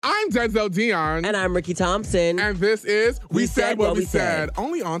I'm Denzel Dion. And I'm Ricky Thompson. And this is We Said What We Said,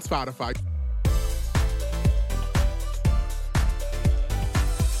 only on Spotify.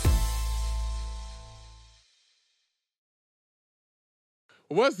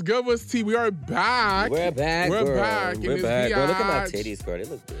 What's good, what's tea? We are back. We're back, We're girl. back. We're back. Girl, look at my titties, girl. They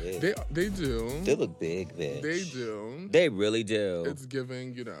look big. They do. They look big, bitch. They do. They really do. It's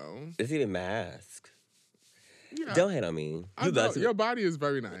giving, you know. It's even masked. Yeah. Don't hate on me. Your body is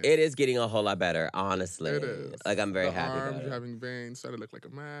very nice. It is getting a whole lot better, honestly. It is. Like, I'm very happy arms, about it. having veins, starting to look like a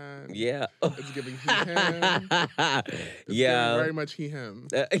man. Yeah. It's giving he-him. Yeah. Very much he-him.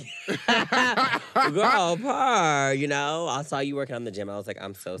 Girl, par, you know? I saw you working on the gym. I was like,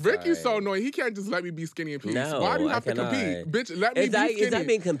 I'm so sorry. Ricky's so annoying. He can't just let me be skinny and peace. No, why do you have to cannot. compete? Bitch, let me be skinny. It's not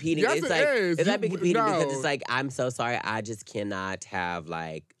being competing. Yes, it's it like, is. It's not being competing no. because it's like, I'm so sorry. I just cannot have,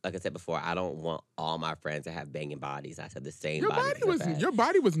 like I said before, I don't want all my friends to have banging bodies. I said the same body. Your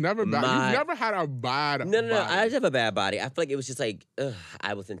body was never bad. You've never had a bad body. No. I just have a bad body. I feel like it was just like,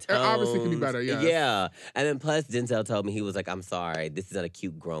 I was in tone. It obviously can be better, yes. Yeah. And then plus, Denzel told me, he was like, I'm sorry, this is not a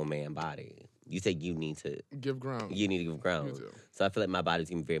cute grown man body. You said you need to give ground. You need to give ground. So I feel like my body's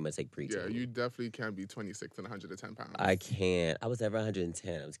going to be very much like preteen. Yeah, you definitely can't be 26 and 110 pounds. I can't. I was never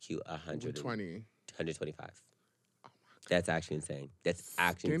 110. I was cute 120. 125. That's actually insane. That's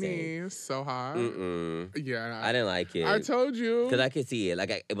actually skinny, insane. So hot. Yeah. I didn't like it. I told you. Because I could see it.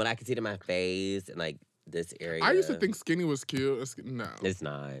 Like, when I could see it in my face and, like, this area. I used to think skinny was cute. No. It's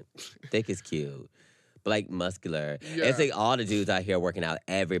not. Thick is cute. But, like, muscular. Yeah. It's like all the dudes out here working out.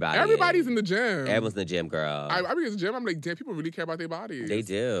 Everybody's in the gym. Everyone's in the gym, girl. I be in the gym. I'm like, damn, people really care about their bodies. They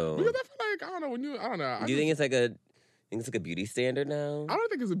do. Because I feel like, I don't know. Do you think it's like a beauty standard now? I don't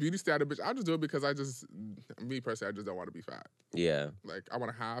think it's a beauty standard, bitch. I just do it because me personally, I just don't want to be fat. Yeah. Like, I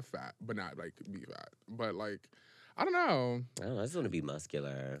want to have fat, but not, like, be fat. But, like, I don't know. I just want to be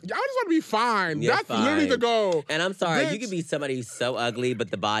muscular. Yeah, I just want to be fine. Yeah, That's fine. literally the goal. And I'm sorry, bitch. You could be somebody who's so ugly, but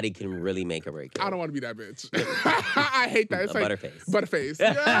the body can really make or break you. I don't want to be that bitch. I hate that. It's like Butterface. Butterface.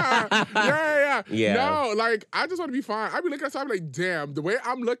 Yeah. Yeah. No, like, I just want to be fine. I be looking at something like, damn, the way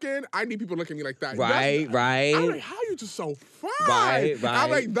I'm looking, I need people to look at me like that. Right. I'm like, how are you just so fine? Right.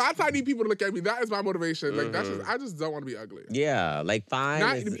 I'm like, that's how I need people to look at me. That is my motivation. Like, I just don't want to be ugly. Yeah, like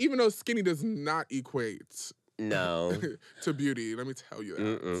fine. Even though skinny does not equate. No. To beauty, let me tell you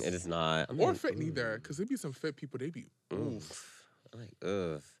that. It is not. Or fit neither, because there be some fit people, they be oof. I'm like,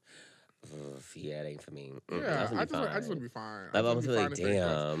 ugh. Yeah, it ain't for me. Yeah, I just want to be fine. I was like,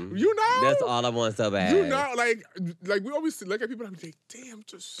 damn. You know? That's all I want so bad. You know, like we always look at people and be like, damn,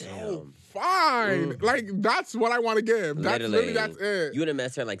 just so fine. Like, that's what I want to give. That's literally, that's it. You want to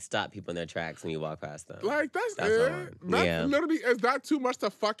mess around, like, stop people in their tracks when you walk past them. Like, that's it. That's literally, is that too much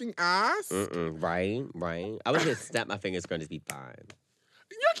to fucking ask? Right. I would just snap my fingers and just be fine.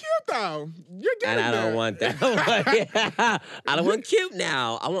 You're cute though. You're getting And I don't want that. I don't want cute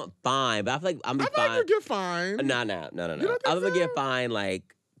now. I want fine. But I feel like I'm fine. I feel like you get fine. No. I'm gonna get fine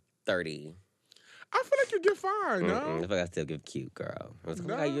like 30. I feel like you get fine, no? I feel like I still give cute, girl. I was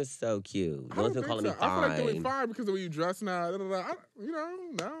like, you're so cute. No one's been calling me fine. I feel like doing fine because of the way you dress now. No.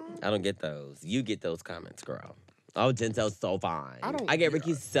 I don't get those. You get those comments, girl. Oh, Denzel's so fine. I get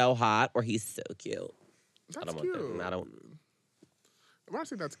Ricky's so hot or he's so cute. That's I don't cute. want that. I don't. When I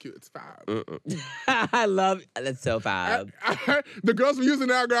say that's cute, it's fab. I love that's so fab. The girls were using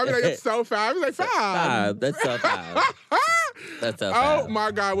that, girl. I be like, it's so fab. I was like, fab. That's so fab. That's so fab. Oh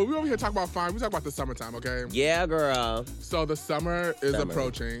my God. Well, we over here talk about fine. We talk about the summertime, okay? Yeah, girl. So the summer is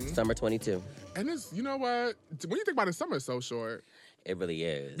approaching. Summer 22. And it's, you know what? When you think about it, summer is so short. It really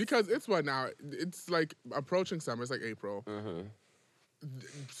is. Because it's what now? It's like approaching summer. It's like April.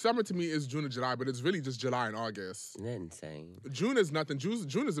 Summer to me is June and July, but it's really just July and August. Isn't that insane? June is nothing.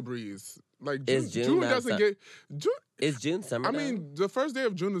 June is a breeze. Like June doesn't get. Is June summer? I mean, the first day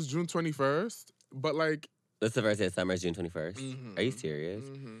of June is June 21st, but like. That's the first day of summer is June 21st. Are you serious?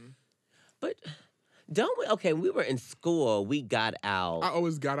 But don't we? Okay, when we were in school, we got out. I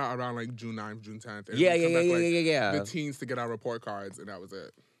always got out around like June 9th, June 10th. Yeah. The teens to get our report cards, and that was it.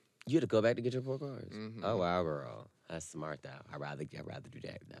 You had to go back to get your report cards? Oh, wow, girl. That's smart, though. I'd rather do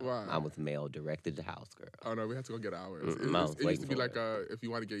that, though. Why? I was mailed directly to the house, girl. Oh, no, we had to go get ours. It used to be like, if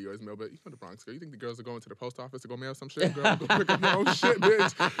you want to get yours mailed, but you know the Bronx, girl. You think the girls are going to the post office to go mail some shit, girl? Go pick up your own shit,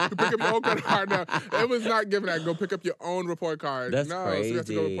 bitch. You pick up your own credit card now. It was not giving that. Go pick up your own report card. That's So crazy. we have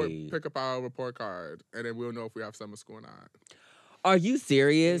to go pick up our report card, and then we'll know if we have summer school or not. Are you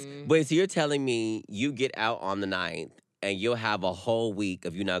serious? Wait, so you're telling me you get out on the 9th, and you'll have a whole week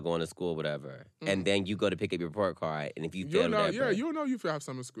of you not going to school or whatever. And then you go to pick up your report card, and if you fail whatever. Yeah, you'll know you have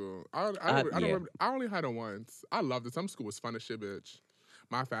summer school. I only had it once. I loved it. Summer school was fun as shit, bitch.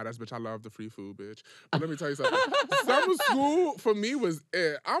 My fat ass bitch, I love the free food, bitch. But let me tell you something. Summer school for me was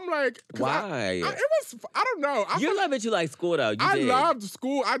it. I'm like, why? I don't know. You love it. You like school though. I loved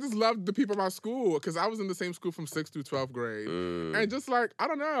school. I just loved the people in my school because I was in the same school from 6th through 12th grade, and just like I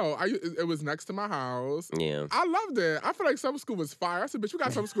don't know, it was next to my house. Yeah, I loved it. I feel like summer school was fire. I said, bitch, you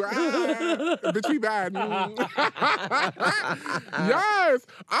got summer school. Bitch, we bad. Yes,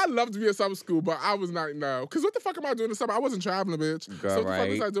 I loved to be in summer school, but I was not, no. Because what the fuck am I doing in the summer? I wasn't traveling, bitch. Girl, so what the fuck right?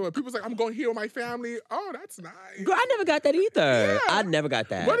 was I doing? People's like, I'm going here with my family. Oh, that's nice. Girl, I never got that either. Yeah. I never got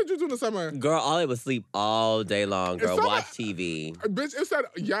that. What did you do in the summer? Girl, all I was sleep all day long, girl. Watch TV. Bitch, it said,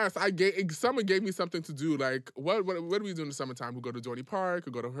 yes, summer gave me something to do. Like, what do we do in the summertime? We go to Dorney Park,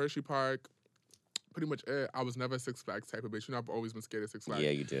 we go to Hershey Park. Pretty much it. I was never a Six Flags type of bitch. You know, I've always been scared of Six Flags. Yeah,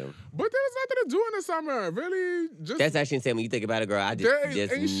 you do. But there was nothing to do in the summer. Really, just that's actually insane when you think about it, girl. You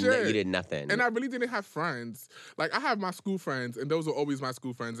did nothing. And I really didn't have friends. Like I have my school friends, and those were always my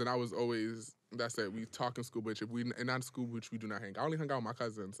school friends. And I was always, that's it. We talk in school, bitch. If we in not school, which we do not hang. I only hung out with my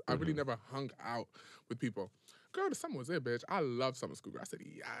cousins. I really never hung out with people. Girl, the summer was it, bitch. I love summer school. Girl. I said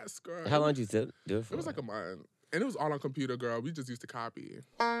yes, girl. How long did you do it for? It was like a month. And it was all on computer, girl. We just used to copy.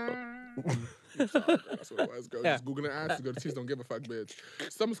 I'm sorry, girl. That's what it was, girl. Just Googling answers, girl. The teachers don't give a fuck, bitch.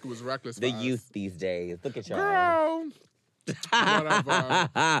 Summer school was reckless for the us. youth these days. Look at y'all. Girl. Whatever.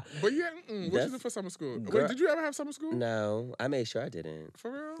 But yeah, what you did for summer school? Girl, wait, did you ever have summer school? No, I made sure I didn't.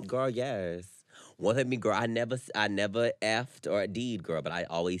 For real? Girl, yes. One thing, me, girl, I never effed or D'd, girl, but I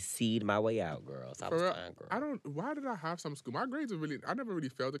always C'd my way out, girl. So I was fine, girl. Why did I have summer school? My grades were really, I never really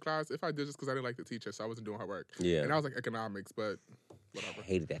failed the class. If I did, just because I didn't like the teacher, so I wasn't doing her work. Yeah. And I was like economics, but whatever. I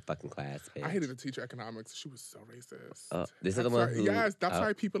hated that fucking class, bitch. I hated the teacher economics. She was so racist. This is the one who... Yes, that's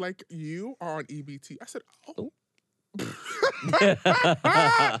why people like you are on EBT. I said, oh.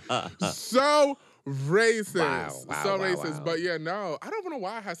 So racist. Wow, so racist. Wow. But yeah, no. I don't know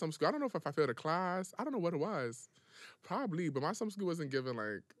why I had summer school. I don't know if I failed a class. I don't know what it was. Probably. But my summer school wasn't given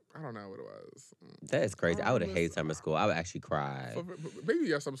like, I don't know what it was. That is crazy. I would have hated summer school. I would actually cry. Maybe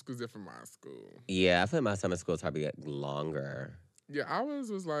your summer school's different from my school. Yeah, I feel like my summer school is probably longer. Yeah, ours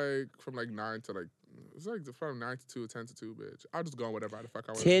was like from like 9 to like, it was like from 9 to 2, 10 to 2, bitch. I'll just go on whatever the fuck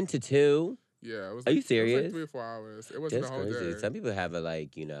I was. 10 to 2? Yeah, it was. Are you serious? It was like 3 or 4 hours. It wasn't That's the whole crazy. day. Some people have it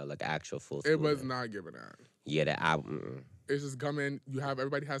like, you know, like actual full school. It was not given that. Yeah, It's just come in,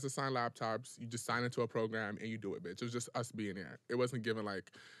 everybody has to sign laptops, you just sign into a program and you do it, bitch. It was just us being there. It wasn't given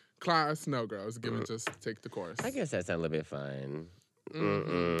like class, no girl. It was given just take the course. I guess that sounds a little bit fun.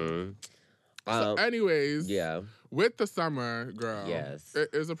 So anyways, yeah. With the summer, girl, yes, it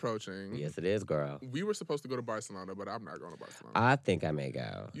is approaching. Yes, it is, girl. We were supposed to go to Barcelona, but I'm not going to Barcelona. I think I may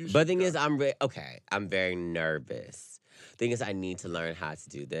go. But the thing is, I'm very nervous. Thing is, I need to learn how to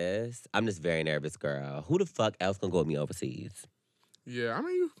do this. I'm just very nervous, girl. Who the fuck else gonna go with me overseas? Yeah, I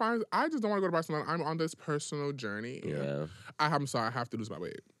mean, I just don't want to go to Barcelona. I'm on this personal journey. Yeah. I'm sorry, I have to lose my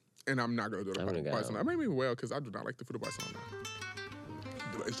weight. And I'm not going to go to Barcelona. I made me well because I do not like the food of Barcelona.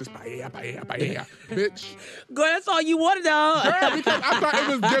 It's just paella, bitch. Girl, that's all you wanted, though. Girl, because I thought it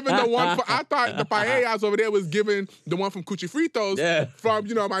was given I thought the paellas over there was given the one from Cuchi Fritos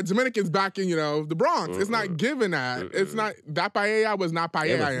from, my Dominicans back in, the Bronx. It's not given that. It's not, that paella was not paella.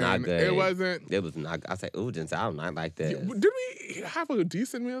 It was not good. It wasn't. It was not, I said, ooh, I don't like this. Did we have a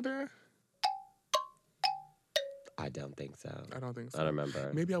decent meal there? I don't think so. I don't think so. I don't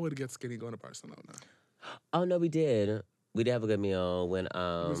remember. Maybe I would get skinny going to Barcelona. Oh, no, we did. We did have a good meal when It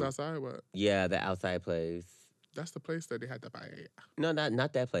was outside, what? Yeah, the outside place. That's the place that they had the paella. No,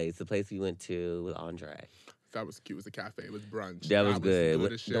 not that place. The place we went to with Andre. That was cute. It was a cafe. It was brunch. That was good.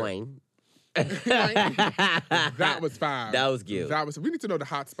 With Dwayne. That was fine. That was cute. We need to know the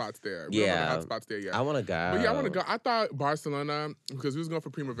hot spots there. We don't know the hot spots there yet. I want to go. But yeah, I want to go. I thought Barcelona, because we was going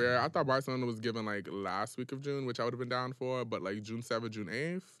for Primavera, I thought Barcelona was given like last week of June, which I would have been down for, but like June 7th, June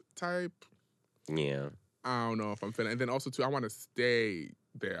 8th type. Yeah. I don't know if I'm feeling. And then also, too, I want to stay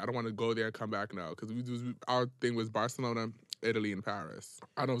there. I don't want to go there and come back now. Because our thing was Barcelona, Italy, and Paris.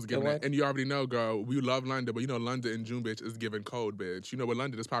 I know it's giving it. And you already know, girl, we love London, but London in June, bitch, is giving cold, bitch. With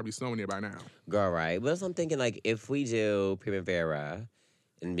London is probably snowing here by now. Girl, right. But so I'm thinking, like, if we do Primavera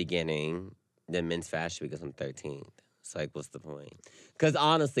in the beginning, then Men's Fashion Week is on the 13th. So, like, what's the point? Because,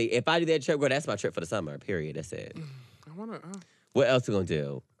 honestly, if I do that trip, girl, that's my trip for the summer, period. That's it. I want to... What else we gonna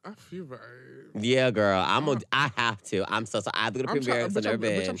do? I feel right. Yeah, girl. I have to. I'm so sorry. I have to go to Primavera.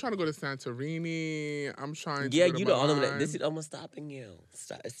 Bitch, I'm trying to go to Santorini. I'm trying to go to Milan. This is almost stopping you.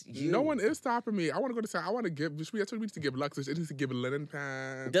 No one is stopping me. I want to go to Santorini. I want to give... I told you we need to give luxury. It needs to give linen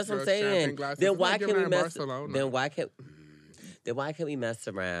pants. That's what I'm saying. Then why can't we mess... Then why can't we mess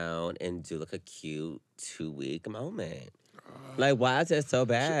around and do like a cute 2-week moment? Oh, Like, why is that so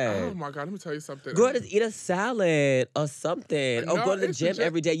bad? Oh, my God. Let me tell you something. Girl, just eat a salad or something. Or No, go to the it's gym legit.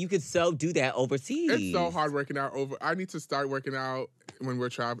 every day. You could so do that overseas. It's so hard working out I need to start working out when we're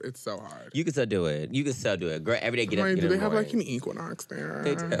traveling. It's so hard. You can still do it. You can still do it. Girl, every day get up. Do they have like an Equinox there?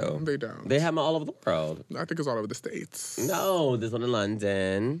 They do. They don't. They have them all over the world. I think it's all over the States. No, there's one in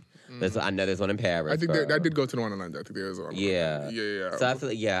London. I know there's one in Paris. I think I did go to the one in London. I think there was one. Yeah. Yeah. So I feel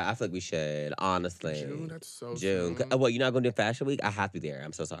like we should, honestly. June, that's so June. soon. Well, you're not going to do Fashion Week? I have to be there.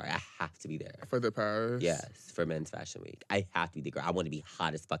 I'm so sorry. I have to be there. For the Paris? Yes, for Men's Fashion Week. I have to be the girl. I want to be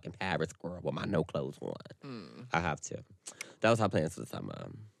hot as fucking Paris girl with my no clothes on. I have to. That was our plans for the summer.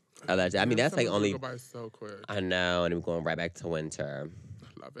 I mean, that's like only. Go by so quick. I know, and we're going right back to winter.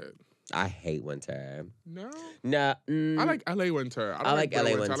 Love it. I hate winter. No. No. I like LA winter. I like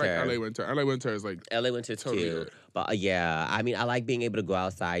LA winter. I like LA winter. LA winter is like LA winter's totally cute. good. But yeah, I mean, I like being able to go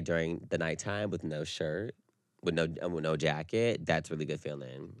outside during the nighttime with no shirt, with no jacket. That's a really good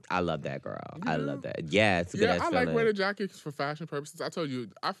feeling. I love that, girl. I love that. Yeah, it's a good ass I feeling. like wearing jackets for fashion purposes. I told you,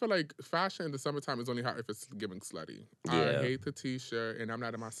 I feel like fashion in the summertime is only hot if it's giving slutty. Yeah. I hate the t-shirt, and I'm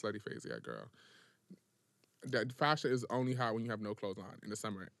not in my slutty phase yet, girl. That fashion is only hot when you have no clothes on in the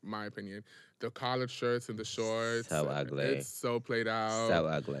summer, in my opinion. The collared shirts and the shorts. So ugly. It's so played out. So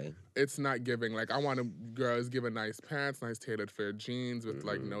ugly. It's not giving. Like, I want girls giving nice pants, nice tailored fit jeans with,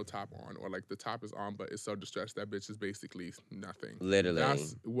 like, no top on. Or, like, the top is on, but it's so distressed that bitch is basically nothing. Literally.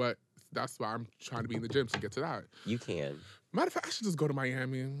 That's why I'm trying to be in the gym to get to that. You can. Matter of fact, I should just go to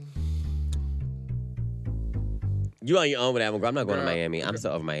Miami. You on your own with that one, girl. I'm not going to Girl, Miami. I'm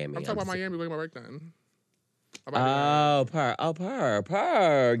so over Miami. I'm talking about Miami. We're going to work then. Per.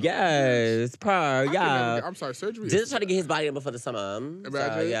 Yes, per. Yeah. I'm sorry, surgery. Just trying to get his body in before the summer. Imagine.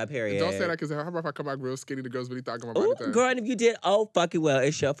 So, yeah, period. Don't say that because how about if I come back real skinny? The girls really thought my body. Ooh, girl, and if you did, fucking well,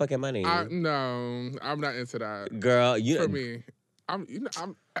 it's your fucking money. No, I'm not into that. Girl, for me. I'm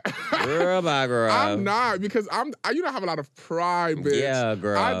girl, bye, girl. I'm not because I have a lot of pride, bitch. Yeah,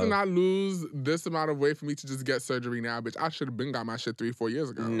 girl. I did not lose this amount of weight for me to just get surgery now, bitch. I should have been got my shit 3-4 years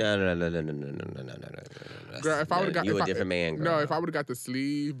ago. No. Girl, if I would have got you a different man, girl. No, if I would have got the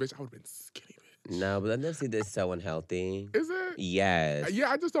sleeve, bitch, I would have been skinny. No, but I've never seen this so unhealthy. Is it? Yes.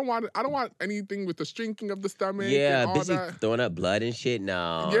 Yeah, I just don't want it. I don't want anything with the shrinking of the stomach. Yeah, and all bitch, that. you throwing up blood and shit.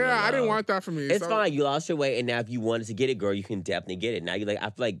 No. Yeah, no. I didn't want that for me. It's fine. You lost your weight, and now if you wanted to get it, girl, you can definitely get it. Now you're like,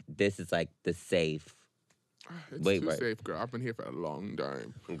 I feel like this is like the safe. It's too safe, girl. I've been here for a long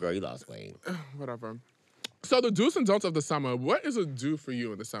time. Girl, you lost weight. Whatever. So the do's and don'ts of the summer. What is a do for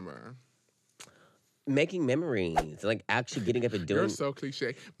you in the summer? Making memories, like actually getting up and doing. You're so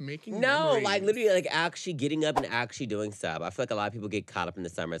cliche. Making memories. Like literally, like actually getting up and actually doing stuff. I feel like a lot of people get caught up in the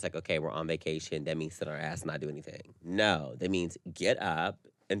summer. It's like, okay, we're on vacation. That means sit on our ass and not do anything. No, that means get up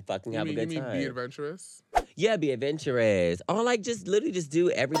and fucking have a good time. Be adventurous? Yeah, be adventurous. Or like just literally just do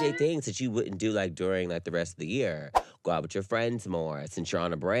everyday things that you wouldn't do like during like the rest of the year. Go out with your friends more. Since you're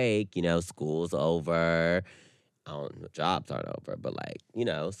on a break, school's over. I don't know, jobs aren't over, but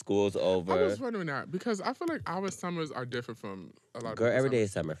school's over. I was wondering that because I feel like our summers are different from a lot of Girl, every summers. day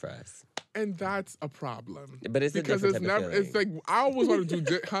is summer for us. And that's a problem. But it's because a different type of it's like I always want to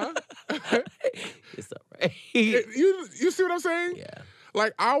do huh? It's all right. You see what I'm saying? Yeah.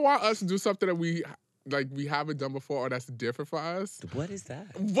 Like I want us to do something that we haven't done before or that's different for us. What is that?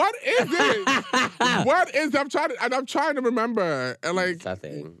 What is it? What is I'm trying to remember. And like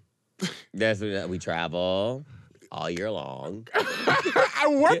nothing. That's when we travel all year long.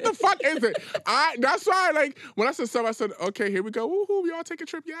 What the fuck is it? That's why, when I said summer, I said, okay, here we go. Woohoo, we all take a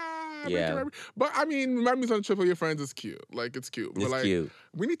trip. Yeah. But, I mean, memories on a trip with your friends is cute. Like, it's cute. But, cute.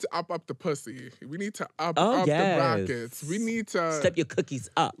 We need to up the pussy. We need to up the brackets. We need to... Step your cookies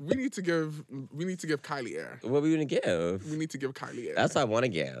up. We need to give Kylie air. What are we going to give? We need to give Kylie air. That's what I want to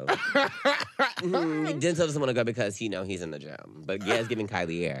give. Denzel doesn't want to go because, he's in the gym. But, yeah, it's giving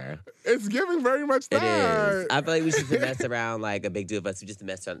Kylie air. It's giving very much that. It is. I feel like we should mess around, a big deal of us. We just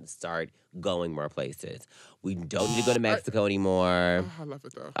mess around and start going more places. We don't need to go to Mexico anymore. I love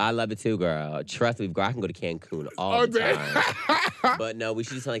it, though. I love it, too, girl. Trust me, girl, I can go to Cancun all the time. But, no, we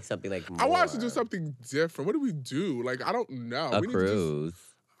should do something more. I want us to do something different. What do we do? I don't know. A cruise.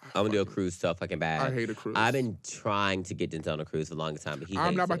 I'm gonna do a cruise so fucking bad. I hate a cruise. I've been trying to get Denzel on a cruise for the longest time, but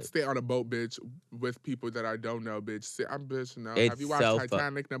I'm not about to stay on a boat, bitch, with people that I don't know, bitch. Bitch, no. Have you watched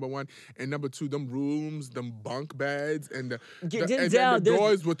Titanic, number one? And number two, them rooms, them bunk beds, and the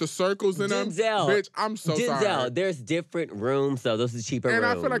doors with the circles in them. Bitch, I'm so sorry. Denzel, there's different rooms, though. Those are cheaper rooms. And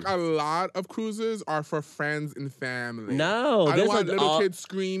I feel like a lot of cruises are for friends and family. No. I don't want little kids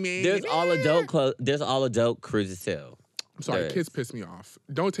screaming. There's all adult cruises, too. I'm sorry, kids piss me off.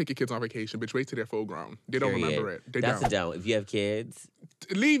 Don't take your kids on vacation, bitch. Wait till they're full grown. They don't remember it. That's a don't. If you have kids,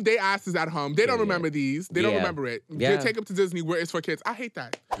 leave their asses at home. They don't remember these. They don't remember it. Yeah. Take them to Disney where it's for kids. I hate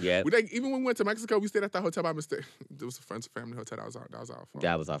that. Yeah. Even when we went to Mexico, we stayed at that hotel by mistake. It was a friends and family hotel. That was our fault.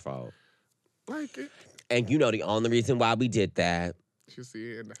 That was our fault. Like it. And you know the only reason why we did that. You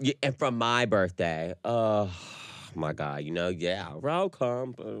see it. Yeah, and from my birthday. My God,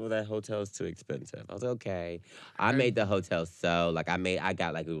 welcome. But that hotel's too expensive. I was like, okay. I made the hotel so, like, I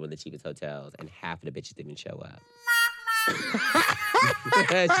got, like, one of the cheapest hotels, and half of the bitches didn't show up.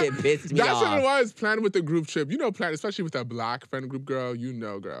 That shit pissed me off. That's what it was, planning with the group trip. Especially with that black friend group, girl,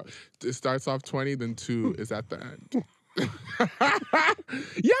 girl. It starts off 20, then 2 is at the end. Yeah,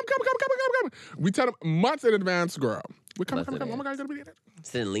 I'm coming. We tell them months in advance, girl. We're coming. Oh my God, you're gonna be there.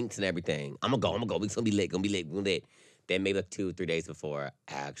 Sending links and everything. I'm gonna go. We're gonna be lit. Then maybe like 2 or 3 days before,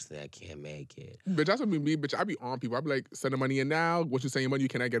 actually, I can't make it. Bitch, that's what me, bitch. I be on people. I be like, send the money in now. What you saying, money, you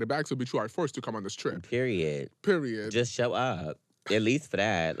cannot get it back. So, bitch, you are forced to come on this trip. Period. Just show up. At least for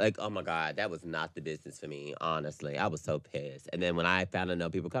that. Like, oh my God, that was not the business for me, honestly. I was so pissed. And then when I found out no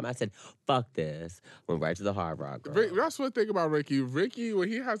people come, I said, fuck this. Went right to the Hard Rock, girl. That's one thing about Ricky. Ricky, when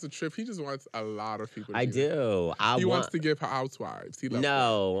he has a trip, he just wants a lot of people to do. He wants to give her housewives. I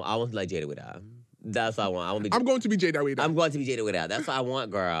want to like Jada Widow. That's what I want. I'm going to be Jada Widow. I'm going to be Jada Widow. That's what I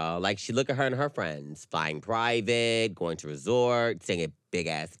want, girl. Like, she look at her and her friends. Flying private, going to resorts, staying at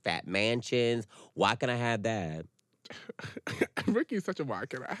big-ass fat mansions. Why can I have that? Ricky's such a why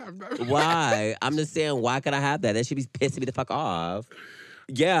can I have that? Why? I'm just saying, why can I have that? That should be pissing me the fuck off.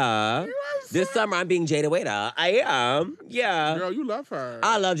 Yeah. This summer, I'm being Jada Widow. I am. Yeah. Girl, you love her.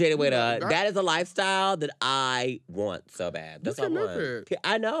 I love Jada Widow. That is a lifestyle that I want so bad. That's you can live it.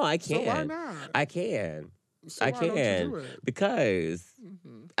 I know. I can. So why not? I can. So I why can. don't you do it? Because,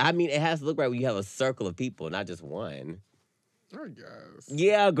 I mean, it has to look right when you have a circle of people, not just one. I guess.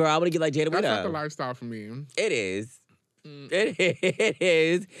 Yeah, girl. I want to get like Jada Widow. That's not the lifestyle for me. It is. It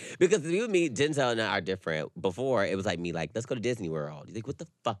is. Because you and me, Denzel and I are different. Before, it was like me, like, let's go to Disney World. You're like, what the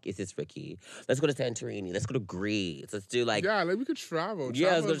fuck is this, Ricky? Let's go to Santorini. Let's go to Greece. Let's do like... Yeah, like we could travel.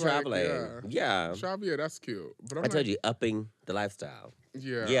 Yeah, let's go traveling. Yeah. Travel, yeah, that's cute. But I told you, upping the lifestyle.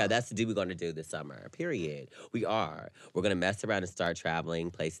 Yeah. Yeah, that's the deal we're going to do this summer. Period. We are. We're going to mess around and start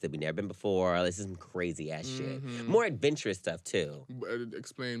traveling places that we've never been before. This is some crazy ass shit. More adventurous stuff, too.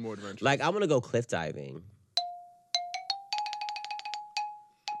 Explain more adventurous. Like, I want to go cliff diving.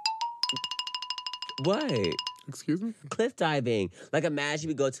 What? Excuse me? Cliff diving. Like, imagine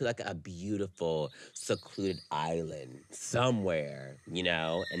we go to, like, a beautiful, secluded island somewhere, and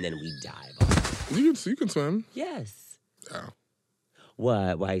then we dive off. You can swim. Yes. Oh.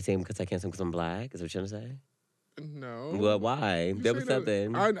 What? Why are you saying because I can't swim because I'm black? Is what you're trying to say? No. Well, why? There was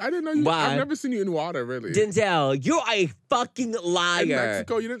something. I didn't know you. Why? I've never seen you in water, really. Denzel, you're a fucking liar. In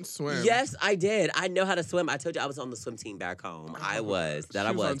Mexico, you didn't swim. Yes, I did. I know how to swim. I told you I was on the swim team back home. I was. She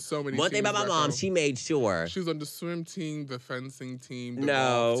was on so many One thing teams about my back mom, home. she made sure. She was on the swim team, the fencing team, the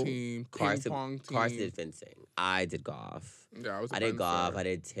golf team, ping pong team. Carson did fencing. I did golf. Yeah, I did golf. I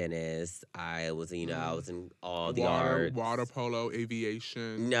did tennis. I was, I was in all the arts. Water polo,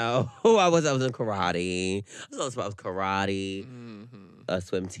 aviation. No, I was in karate. I was karate, a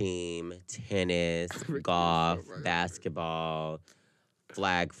swim team, tennis, golf, basketball,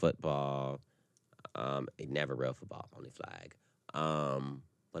 flag football. Never real football, only flag.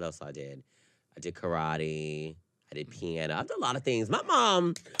 What else I did? I did karate. I did piano. I've done a lot of things. My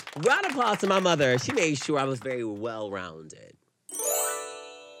mom, round of applause to my mother. She made sure I was very well-rounded.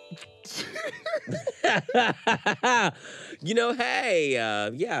 Hey,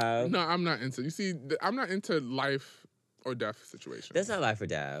 yeah. No, I'm not into. You see, I'm not into life or death situations. That's not life or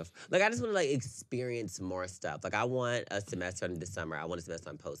death. Like, I just want to, experience more stuff. Like, I want a semester in the summer. I want a semester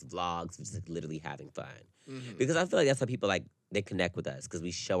on post vlogs, which is, literally having fun. Because I feel like that's how people, they connect with us because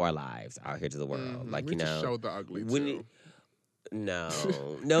we show our lives out here to the world. Like, we need to show the ugly, too. No,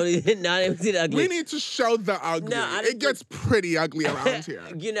 not even the ugly. We need to show the ugly. No, it gets pretty ugly around here.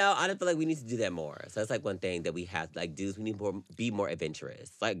 I don't feel like we need to do that more. So that's one thing that we have to do is we need to be more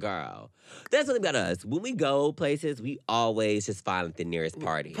adventurous. Like, girl, that's something about us. When we go places, we always just find the nearest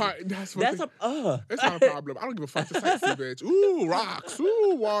party. It's not a problem. I don't give a fuck to sightsee, bitch. Ooh, rocks.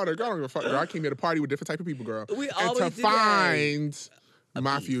 Ooh, water. Girl, I don't give a fuck. Girl, I came here to party with different type of people, girl. We always and to find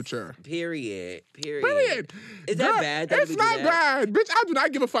my future. Period. Is that bad? It's not bad. Bitch, I do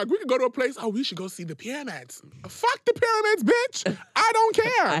not give a fuck. We could go to a place, we should go see the pyramids. Fuck the pyramids, bitch. I don't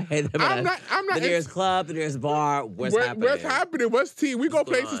care. I hate them. I'm not. The nearest club, the nearest bar. What's happening? What's tea? We go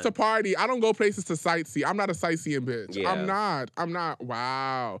places to party. I don't go places to sightsee. I'm not a sightseeing bitch. Yeah. I'm not.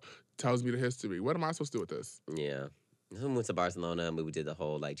 Wow. Tells me the history. What am I supposed to do with this? Yeah. We went to Barcelona and we did the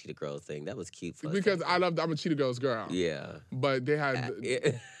whole like Cheetah Girls thing. That was cute for us. Because I'm a Cheetah Girls girl. Yeah. But they had...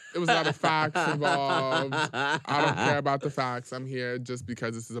 It was a lot of facts involved. I don't care about the facts. I'm here just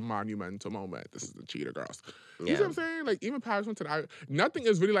because this is a monumental moment. This is the Cheetah Girls. You see what I'm saying? Like, even Paris went to the... Nothing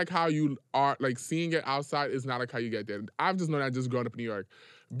is really like how you are... Like, seeing it outside is not like how you get there. I've just known that just growing up in New York.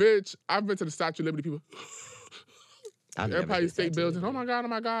 Bitch, I've been to the Statue of Liberty, people... Empire State Building, oh my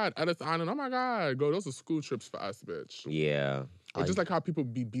God. Ellis Island, oh my God. Go, those are school trips for us, bitch. Yeah. It's just like how people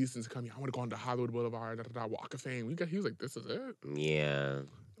be beasts and come here. I want to go on the Hollywood Boulevard, Walk of Fame. He was like, this is it? Yeah.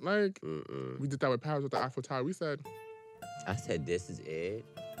 Like, we did that with Paris with the Eiffel Tower. I said, this is it?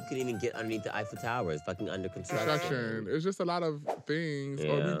 You couldn't even get underneath the Eiffel Tower. It's fucking under construction. It's just a lot of things.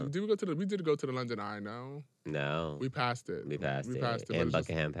 Yeah. Or we did go to the London Eye, no? No. We passed it. We passed it. And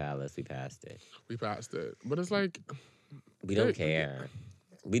Buckingham Palace, we passed it. We passed it. But it's like... We don't care.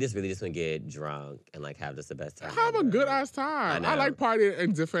 We just really just want to get drunk and like have just the best time. Have a good ass time. I like partying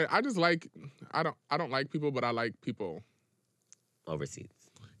and different. I don't like people, but I like people. Overseas.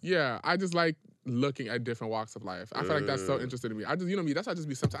 Yeah, I just like looking at different walks of life. I feel like that's so interesting to me. I just, you know me, that's why I just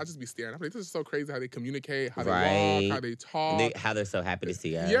be staring. I'm like, this is so crazy how they communicate, how they walk, how they talk. How they're so happy to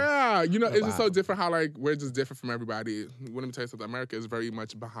see us. Yeah, you know, it's just so different how like we're just different from everybody. Let me tell you something, America is very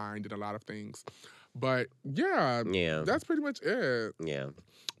much behind in a lot of things. But yeah, that's pretty much it. Yeah.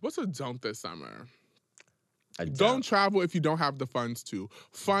 What's a don't this summer? Don't travel if you don't have the funds to.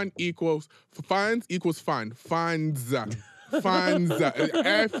 Funds equals fun. Funds. Funds.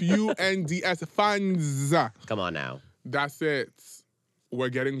 F-U-N-D-S. Funds. Come on now. That's it. We're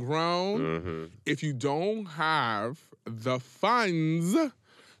getting grown. If you don't have the funds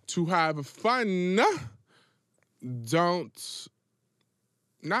to have fun,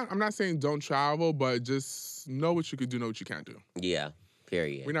 I'm not saying don't travel, but just know what you could do, know what you can't do. Yeah.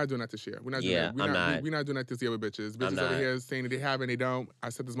 Period. We're not doing that this year. We're not doing that. We're not doing that this year with bitches. Bitches over here saying that they have and they don't. I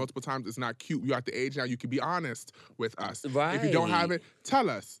said this multiple times. It's not cute. You're at the age now. You can be honest with us. Right. If you don't have it, tell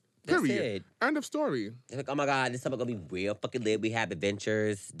us. Period. That's it. End of story. They're like, oh my God, this summer gonna be real fucking lit. We have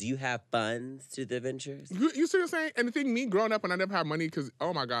adventures. Do you have funds to the adventures? You see what I'm saying? And the thing, me growing up and I never had money because,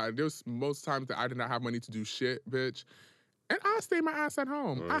 oh my God, there's most times that I did not have money to do shit, bitch. And I stay my ass at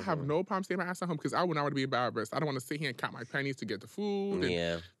home. I have no problem staying my ass at home because I would not want to be embarrassed. I don't want to sit here and count my pennies to get the food.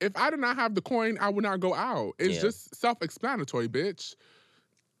 Yeah. If I did not have the coin, I would not go out. It's just self-explanatory, bitch.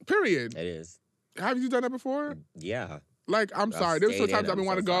 Period. It is. Have you done that before? Yeah. Like, I'm sorry. There's some times I've been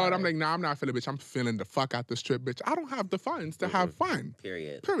wanting to go and I'm like, nah, I'm not feeling bitch. I'm feeling the fuck out this trip, bitch. I don't have the funds to have fun.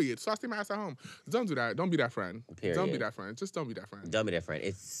 Period. So I stay my ass at home. Don't do that. Don't be that friend. Period. Don't be that friend. Just don't be that friend. Don't be that friend.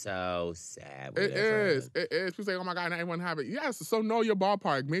 It's so sad. It is. People say, oh my God, not everyone have it. Yes, so know your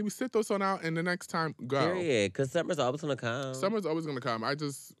ballpark. Maybe sit those one out and the next time go. Period. Because summer's always going to come. Summer's always going to come.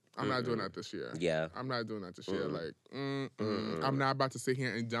 I'm not doing that this year. Yeah. I'm not doing that this year. Like, I'm not about to sit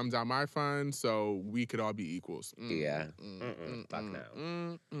here and dumb down my fun so we could all be equals. Yeah. Fuck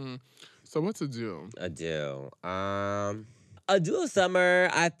no. So what's a do? A do of summer,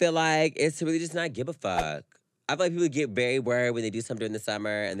 I feel like it's to really just not give a fuck. I feel like people get very worried when they do something in the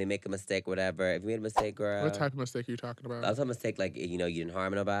summer and they make a mistake, whatever. If you made a mistake, girl. What type of mistake are you talking about? I was talking mistake like, you know, you didn't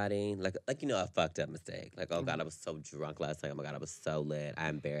harm nobody. Like a fucked up mistake. Like, oh God, I was so drunk last night. Oh my God, I was so lit. I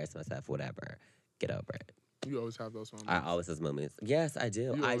embarrassed myself, whatever. Get over it. You always have those moments. I always have those moments. Yes, I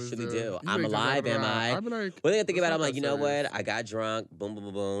do. I truly do. I'm alive, am I? I'd be like, when I think about it, I'm like, you know what? I got drunk. Boom, boom,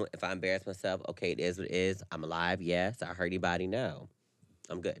 boom, boom. If I embarrass myself, okay, it is what it is. I'm alive, yes. I hurt anybody, no.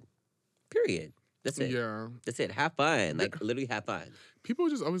 I'm good. Period. That's it. Yeah. That's it. Have fun. Like, literally have fun. People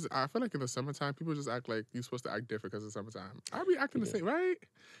just always, I feel like in the summertime, people just act like you're supposed to act different because it's summertime. I be acting the same, right?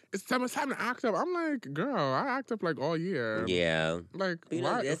 It's summertime to act up. I'm like, girl, I act up like all year. Yeah. Like, you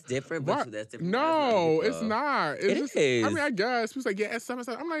why? Know, that's different, but that's different. No, it's not. It is. I mean, I guess. People's like, yeah, it's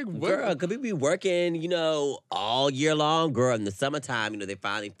summertime. I'm like, what? Girl, could we be working, you know, all year long? Girl, in the summertime, you know, they're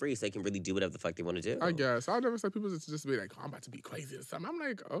finally free so they can really do whatever the fuck they want to do. I guess. I'll never say people just be like, oh, I'm about to be crazy in summer. I'm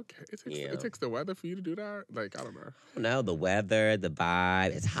like, okay. It takes the weather for you to do that? Like, I don't know. No, the weather, the vibe.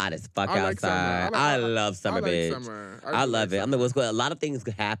 It's hot as fuck outside. I love summer, bitch. Summer. I love it. I mean, what's good? A lot of things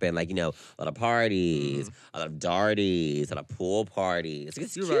could happen. Like, you know, a lot of parties, a lot of darties, a lot of pool parties.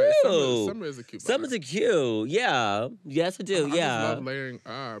 It's You're cute. Right. Summer is a cute. Summer's a cute. Yeah. Yes, I do. I just love layering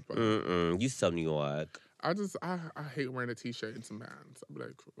up. You so New York. I hate wearing a t-shirt and some pants. I'm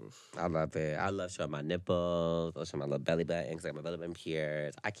like, oof. I love it. I love showing my nipples. I love showing my little belly button because I got my belly button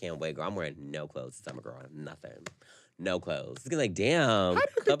pierced. I can't wait, girl. I'm wearing no clothes this summer, girl. Nothing. No clothes. It's gonna like, damn. How do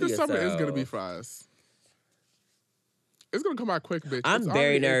you think this summer is gonna be for us? It's gonna come out quick, bitch. I'm It's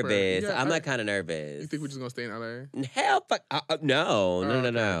very already April. nervous. Yeah, I'm like kind of nervous. You think we're just gonna stay in LA? Hell, fuck. No.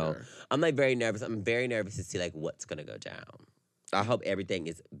 Okay. I'm like very nervous. I'm very nervous to see like what's gonna go down. I hope everything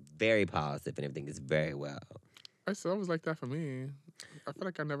is very positive and everything is very well. It's always like that for me. I feel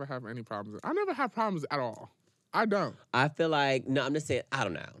like I never have any problems. I never have problems at all. I don't. I feel like, no, I'm just saying, I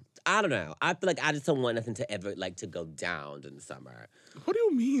don't know. I feel like I just don't want nothing to ever, like, to go down in the summer. What do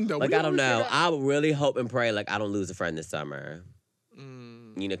you mean, though? Like, I don't know. I would really hope and pray, like, I don't lose a friend this summer.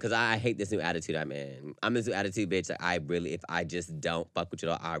 You know, because I hate this new attitude I'm in. I'm this new attitude, bitch. Like, I really, if I just don't fuck with you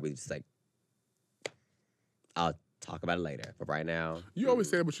at all, I really just, like, I'll talk about it later. But right now. You always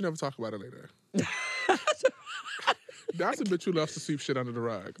say that, but you never talk about it later. That's a bitch who loves to sweep shit under the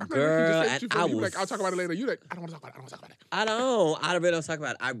rug. I'm Girl, like, like, I'll talk about it later. You like, I don't want to talk about it. I really don't talk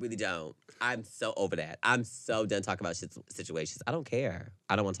about it. I really don't. I'm so over that. I'm so done talking about situations. I don't care.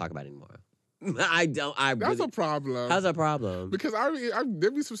 I don't want to talk about it anymore. That's a problem. How's a problem? Because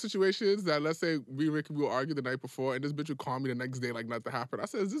there be some situations that, let's say, Ricky will argue the night before, and this bitch would call me the next day like nothing happened. I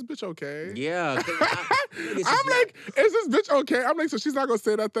said, is this bitch okay? Yeah. I'm like, is this bitch okay? I'm like, so she's not gonna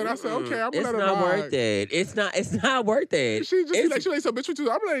say that then? I said, okay, I'm gonna let her It's not ride. worth it. It's not worth it. She just be like, so bitch, what you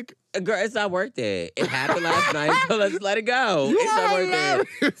do? I'm like, girl, it's not worth it. It happened last night, so let's let it go. It's not worth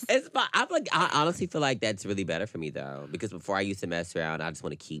it. It's fine. I honestly feel like that's really better for me though, because before I used to mess around, I just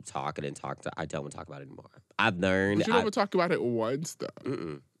want to keep talking and I don't want to talk about it anymore. I've learned. But you never talk about it once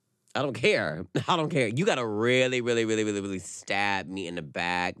though. I don't care. You gotta really, really, really, really, really stab me in the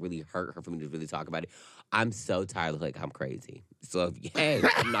back, really hurt her for me to really talk about it. I'm so tired of like I'm crazy. So hey,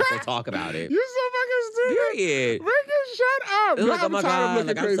 I'm not gonna talk about it. You're so fucking stupid. Period. Ricky, shut up. It's like, oh my God,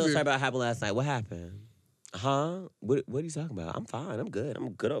 like crazy. I'm so sorry about what happened last night. What happened? Huh? What are you talking about? I'm fine. I'm good.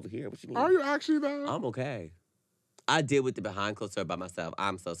 I'm good over here. What you mean? Are you actually though? I'm okay. I deal with the behind closed door by myself.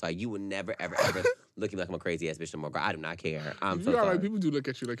 I'm so sorry. You would never, ever, ever look at me like I'm a crazy ass bitch no more. Girl, I do not care. I'm so sorry. Like, people do look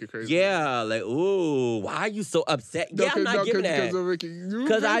at you like you're crazy. Yeah, like, ooh, why are you so upset? No, yeah, I'm not giving that.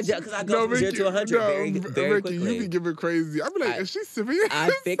 Because I go from 0 to 100 very Ricky, quickly. You be giving crazy. I'm like, is she serious?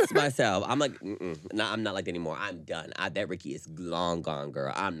 I fixed myself. I'm like, no, I'm not like that anymore. I'm done. That Ricky is long gone,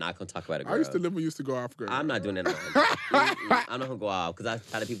 girl. I'm not going to talk about it, girl. I used to live when you used to go off, girl. I'm not doing that anymore. I'm not going to go off because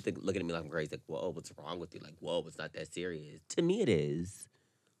I've had people looking at me like I'm crazy. Like, whoa, what's wrong with you? Like, whoa, it's not that serious. To me, it is.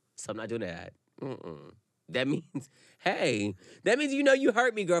 So I'm not doing that. That means, hey, you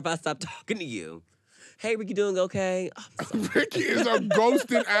hurt me, girl, if I stop talking to you. Hey, Ricky, doing okay? Oh, Ricky is a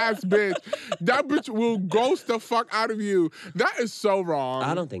ghosting ass bitch. That bitch will ghost the fuck out of you. That is so wrong.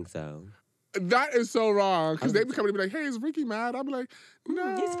 I don't think so. That is so wrong. Because they be coming to be like, hey, is Ricky mad? I'm like,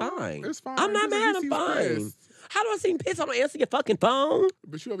 no. He's fine. It's fine. I'm not mad. I'm fine. Pissed. How do I seem pissed? I don't answer your fucking phone.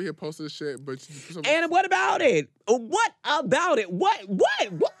 But you over here posting shit. And what about it? What about it?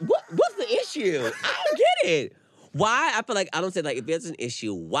 What's the issue? I don't get it. Why? I feel like I don't say like if there's an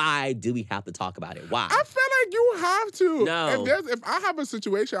issue, why do we have to talk about it? Why? I feel like you have to. No. If I have a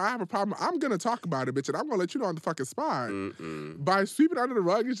situation, I have a problem, I'm gonna talk about it, bitch, and I'm gonna let you know on the fucking spot. By sweeping under the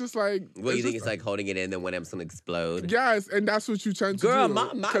rug, it's just like. What you think it's like holding it in, then one of them's gonna explode? Yes, and that's what you tend to do. Girl,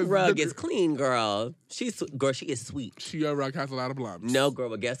 my rug is clean, girl. She is sweet. Your rug has a lot of lumps. No, girl,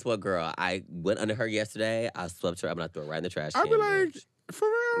 but guess what, girl? I went under her yesterday. I swept her. I'm gonna throw it right in the trash can. I'd be like. For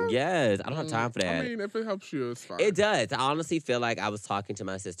real? Yes, I don't have time for that. I mean, if it helps you, it's fine. It does. I honestly feel like I was talking to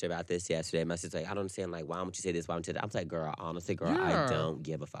my sister about this yesterday. My sister's like, I don't understand, like, why don't you say this? Why don't you say that? I'm like, girl, honestly, girl, I don't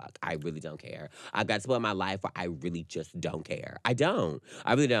give a fuck. I really don't care. I've got to put in my life where I really just don't care. I don't.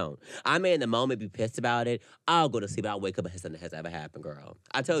 I really don't. I may in the moment be pissed about it. I'll go to sleep. I'll wake up and something has ever happened, girl.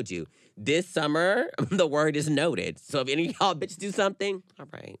 I told you, this summer, the word is noted. So if any of y'all bitches do something, all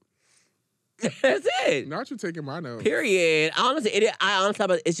right. That's it. Not you taking my notes. Period. Honestly,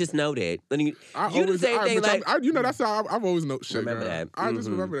 it's just noted. You the same thing. Like that's how I've always noted shit. Remember girl. that. I just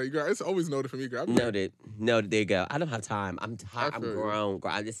remember that. Girl, it's always noted for me, girl. Noted. There you go. I don't have time. I'm tired. I'm grown.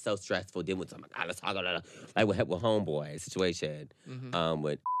 Girl, I'm just so stressful dealing with something. Let's talk about like with homeboy situation.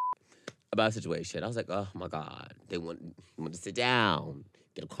 About a situation. I was like, oh my God. They want to sit down,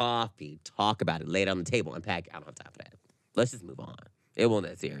 get a coffee, talk about it, lay it on the table, unpack it. I don't have time for that. Let's just move on. It wasn't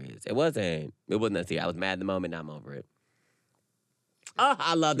that serious. It wasn't that serious. I was mad in the moment. Now I'm over it. Oh,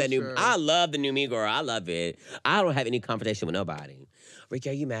 I love that new. I love the new me, girl. I love it. I don't have any confrontation with nobody. Ricky,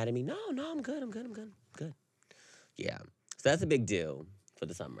 are you mad at me? No, I'm good. I'm good. Yeah. So that's a big deal for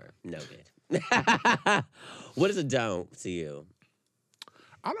the summer. Noted. What is a don't to you?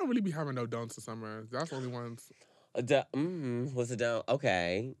 I don't really be having no don'ts this summer. That's the only ones. What's a don't?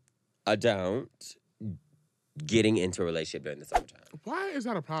 Okay. A don't. Getting into a relationship during the summertime. Why is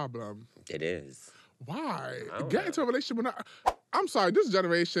that a problem? It is. Why? Get into a relationship I'm sorry, this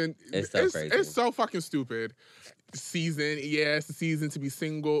generation it's so crazy. It's so fucking stupid. season. Yeah, it's the season to be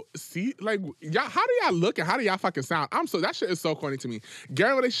single. See, like, y'all, how do y'all look and how do y'all fucking sound? That shit is so corny to me.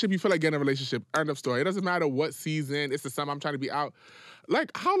 Get a relationship, you feel like getting a relationship. End of story. It doesn't matter what season. It's the summer. I'm trying to be out.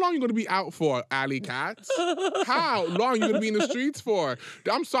 Like, how long you gonna be out for, alley cats? How long you gonna be in the streets for?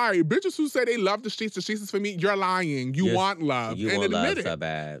 I'm sorry, bitches who say they love the streets is for me, you're lying. You want love. You want love so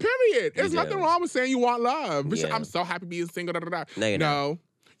bad. Period. There's nothing wrong with saying you want love. Bitch, Yeah. I'm so happy being single, da da da. No, you're not.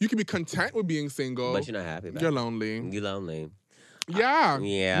 You can be content with being single. But you're not happy about You're it. lonely. You're lonely. Yeah.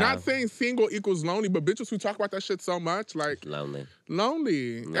 Yeah. Not saying single equals lonely, but bitches who talk about that shit so much, like... Lonely.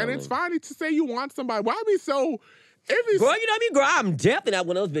 And it's fine to say you want somebody. Why be so... Girl, you know me, girl. I'm definitely not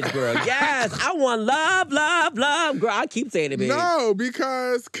one of those bitch girls. Yes, I want love, love, love. Girl, I keep saying it, bitch. No,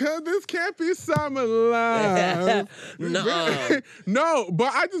 because this can't be summer love. No,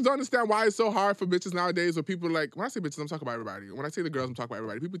 but I just don't understand why it's so hard for bitches nowadays where people like, when I say bitches, I'm talking about everybody. When I say the girls, I'm talking about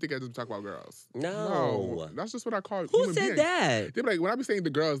everybody. People think I just talk about girls. No. That's just what I call Who said that? They be like, when I be saying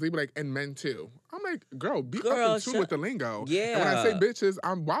the girls, they be like, and men too. I'm like, girl, be up and tune with the lingo. Yeah. And when I say bitches,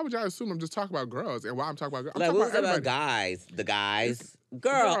 why would y'all assume I'm just talking about girls? And why I'm talking about girls? I'm like, talking what's about guys? The guys?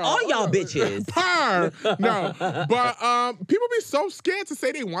 Girl, all y'all bitches. No. But people be so scared to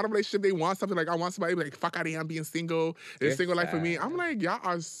say they want a relationship, they want something. Like, I want somebody, like, fuck out of here, I'm being single. It's single life for me. I'm like, y'all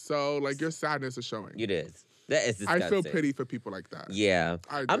are so, like, your sadness is showing. It is. That is disgusting. I feel pity for people like that. Yeah.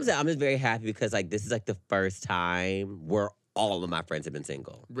 I'm just very happy because, like, this is, like, the first time where all of my friends have been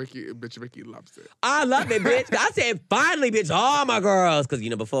single. Ricky loves it. I love it, bitch. I said, finally, bitch, all my girls. Because,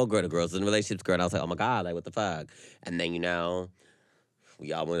 before the girls was in relationships, girl, and I was like, oh, my God, like, what the fuck? And then,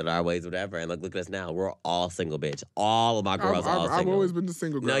 we all went our ways, whatever. And, look at us now. We're all single, bitch. All of my girls are all single. I've always been the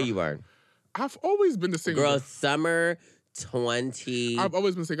single girl. No, you weren't. I've always been the single girl. Girl, summer 20... I've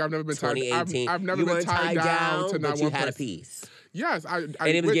always been single. I've never been tied. I've never been tied down to not but one you had person. a piece. Yes, and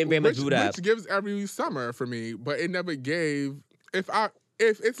it was getting very much booed up. Which gives every summer for me, but it never gave. If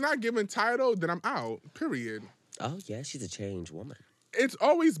it's not given title, then I'm out. Period. Oh yeah, she's a changed woman. It's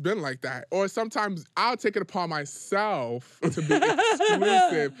always been like that. Or sometimes I'll take it upon myself to be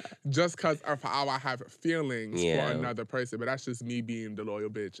exclusive just because of how I have feelings for another person. But that's just me being the loyal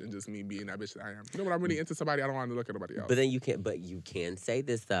bitch and just me being that bitch that I am. You know, when I'm really into somebody, I don't want to look at nobody else. But then you can say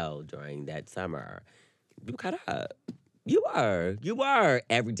this though during that summer. You cut up. You were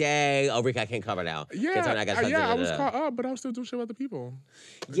every day. Oh, Rick, I can't cover now. Yeah, I was caught up, but I was still doing shit with other people.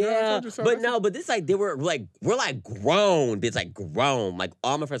 Yeah, but this like we're like grown. It's like grown. Like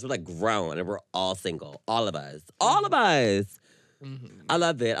all my friends were like grown, and we're all single. All of us. Mm-hmm. I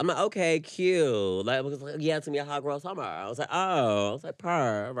love it. I'm like, okay, cute. Like, yeah, it's gonna be a hot girl summer. I was like,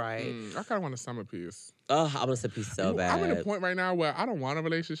 per, right? I kind of want a summer piece. Oh, I want a piece so bad. I'm at a point right now where I don't want a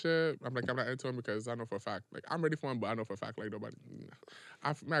relationship. I'm not into him because I know for a fact, like, I'm ready for him, but I know for a fact, like, nobody.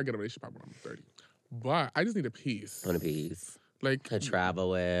 I might get a relationship when I'm 30, but I just need a piece. I want a piece. Like, to travel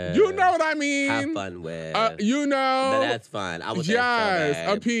with. You know what I mean? Have fun with. That's fun. I would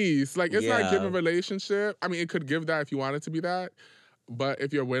a piece. Like, it's not giving a relationship. I mean, it could give that if you want it to be that, but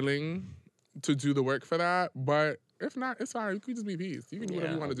if you're willing to do the work for that. But if not, it's fine. You can just be peace. You can do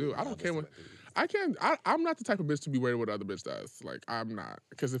whatever you want to do. I don't care. I'm not the type of bitch to be worried what other bitch does. Like, I'm not.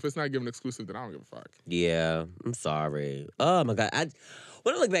 Because if it's not given exclusive, then I don't give a fuck. Yeah, I'm sorry. Oh, my God.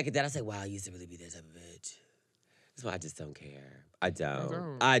 When I look back at that, I say, wow, I used to really be that type of bitch. That's why I just don't care. I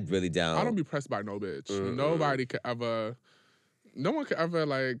really don't. I don't be pressed by no bitch. No one could ever,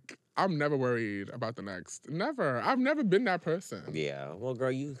 like, I'm never worried about the next. Never. I've never been that person. Yeah. Well,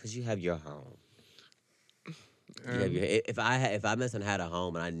 girl, because you have your home. If I must have had a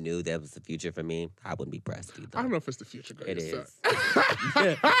home and I knew that was the future for me, I wouldn't be pressed either. I don't know if it's the future, girl. It is.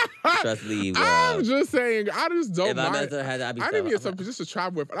 Trust me, girl. I'm just saying, I just don't mind. If I had, I'd be I need to get something just to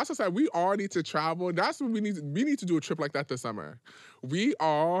travel with. That's what I said. We all need to travel. That's what we need. We need to do a trip like that this summer. We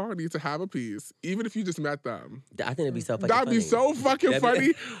all need to have a piece, even if you just met them. I think it'd be so fucking funny. That'd be so fucking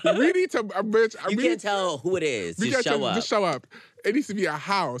funny. We need to, bitch. You can't tell who it is. Just show up. Just show up. It needs to be a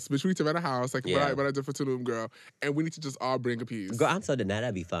house, bitch. We need to rent a house, like what I did for Tulum, girl. And we need to just all bring a piece. Girl, I'm so done.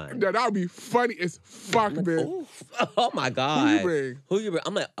 That'd be fun. Yeah, that would be funny as fuck, bitch. Oof. Oh, my God. Who you bring?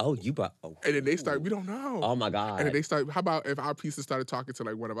 I'm like, you brought... Oh. And then they start, we don't know. Oh, my God. And then they start, how about if our pieces started talking to,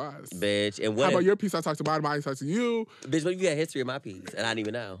 like, one of us? Bitch. And how about your piece I talk to mine talk to you? Bitch, what if you had history of my piece and I didn't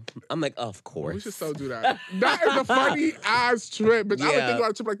even know? I'm like, of course. We should so do that. That is a funny-ass trip, bitch. I've been thinking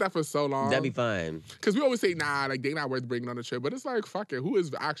about a trip like that for so long. That'd be fun. Because we always say, nah, like, they not worth bringing on a trip. But it's like, fuck it. Who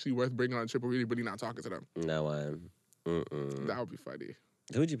is actually worth bringing on a trip and really not talking to them? No one. That would be funny.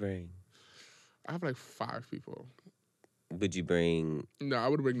 Who'd you bring? I have like 5 people. Would you bring... No, I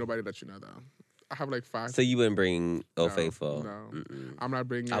wouldn't bring nobody that you know, though. I have like 5. So you wouldn't bring Faithful? No. I'm not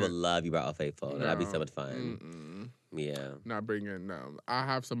bringing... I would love you brought Faithful. That'd be so much fun. Yeah. Not bringing, no. I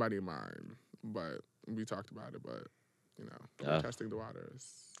have somebody in mind, but we talked about it, but, we're testing the waters.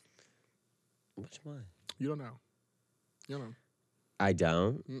 Which one? You don't know. You don't know. I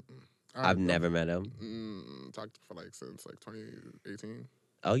don't. I've never met him. Talked for since 2018.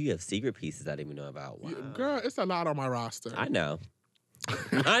 Oh, you have secret pieces I didn't even know about. Wow. Yeah, girl, it's a lot on my roster. I know.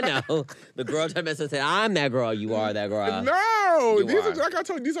 I know. The girl turned to me and said, I'm that girl. You are that girl. No! These are, like I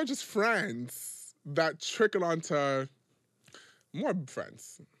told you, these are just friends that trickle onto more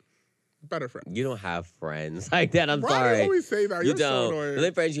friends. Better friends. You don't have friends like that. I'm Why sorry. do you always say that? You You're don't. so annoying. The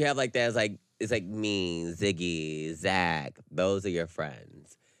only friends you have like that is it's like me, Ziggy, Zach. Those are your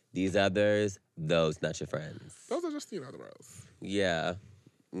friends. These others, those not your friends. Those are just, the bros. Yeah.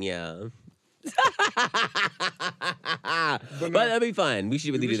 Yeah. But that'd be fun. We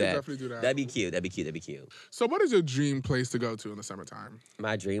should really do that. Definitely do that. That'd be cute. That'd be cute. That'd be cute. So what is your dream place to go to in the summertime?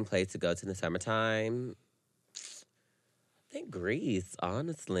 My dream place to go to in the summertime? I think Greece,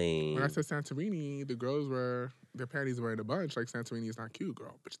 honestly. When I said Santorini, the girls their panties were in a bunch. Like, Santorini is not cute,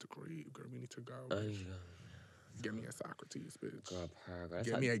 girl. Bitch, the Greek. Girl, we need to go. Get me a Socrates, bitch. Girl,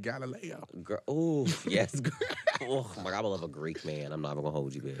 Get me a Galileo. Girl, ooh, yes. Girl. Oh, my God, I love a Greek man. I'm not even going to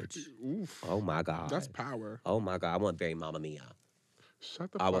hold you, bitch. Oof. Oh, my God. That's power. Oh, my God. I want very Mamma Mia.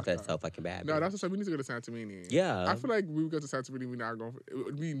 Shut the fuck up. I want that so fucking bad. No, that's what I said. We need to go to Santorini. Yeah. I feel like we would go to Santorini, we not going.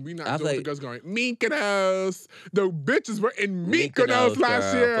 We not I doing like, the girls going Mykonos. The bitches were in Mykonos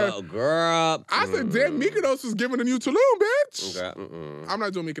last year. Girl. I said, damn, Mykonos was giving a new Tulum, bitch. Girl, I'm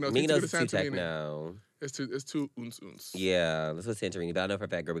not doing Mykonos. Mykonos is too techno. It's too uns. Yeah, let's go to Santorini. But I know for a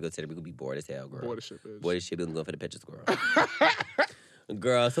fact, girl, we go to Santorini, we could be bored as hell, girl. Bored as shit, bitch. Bored as shit, we can go for the pictures, girl.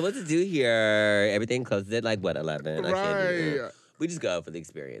 Girl, so what to do here? Everything closes at 11? Right. We just go for the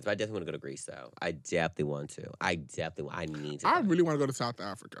experience. But I definitely want to go to Greece, though. I definitely want to. I need to. I really want to go to South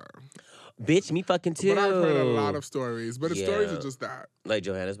Africa. Bitch, me fucking too. But I've heard a lot of stories. But the stories are just that. Like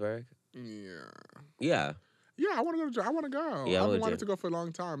Johannesburg? Yeah, I want to go. Yeah, I've been wanting to go for a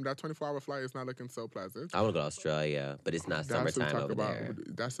long time. That 24-hour flight is not looking so pleasant. I want to go to Australia, but it's not summertime over there.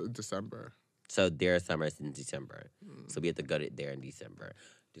 That's December. So their summer is in December. So we have to go there in December.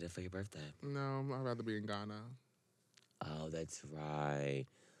 Do that for your birthday? No, I'd rather be in Ghana. Oh, that's right.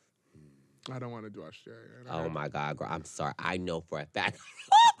 I don't want to do Australia. Oh, my God, girl. I'm sorry. I know for a fact.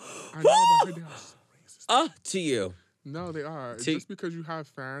 I know, but they are so racist. To you. No, they are. Just because you have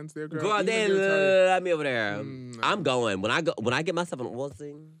fans there, girl. Girl, they let me over there. No. I'm going. When I get myself an oil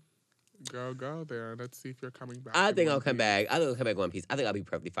thing. Girl, go there. Let's see if you're coming back. I think I'll come back. I think I'll come back in one piece. I think I'll be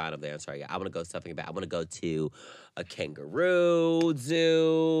perfectly fine over there. I'm sorry. Yeah, I want to go something back. I want to go to a kangaroo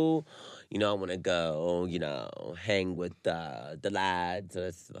zoo. I want to go, hang with the lads.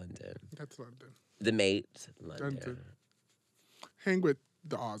 That's London. That's London. The mates, London. Hang with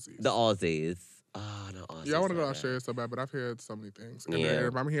the Aussies. The Aussies. Oh, no, Aussies. Yeah, I want to go to Australia so bad, but I've heard so many things. And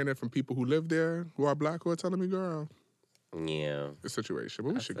if I'm hearing it from people who live there, who are black, who are telling me, girl. Yeah. The situation.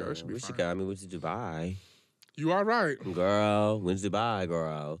 But we should go. It should be fun. We should go. I mean, we should Dubai. You are right. Girl, when's Dubai,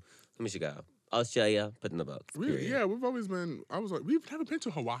 girl? We should go. Australia, put in the books. We've always been, we've never been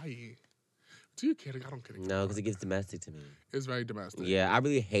to Hawaii. Do you kidding? I don't kidding. No, because it gets domestic to me. It's very domestic. Yeah, I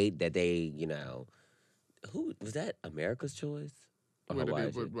really hate that they, who was that? America's Choice?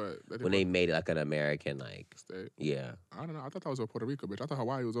 When they made it like an American state. Yeah. I don't know. I thought that was Puerto Rico, bitch. I thought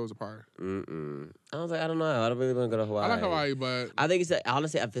Hawaii was always a part. I was like, I don't know. I don't really want to go to Hawaii. I like Hawaii, but I think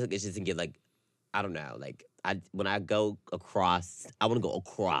honestly, I feel like it's just to get I don't know. When I go across, I want to go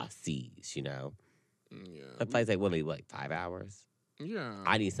across seas. Yeah. That flight's what, 5 hours? Yeah.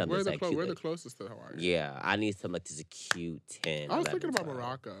 I need something that's cute. We're the closest to Hawaii. Yeah, I need something like just a cute 10. I was thinking about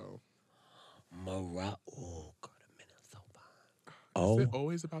Morocco. Morocco. Oh, God, the men are so fine. Oh. Is it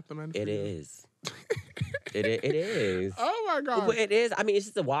always about the men? It is. It is. Oh, my God. Well, it is. I mean, it's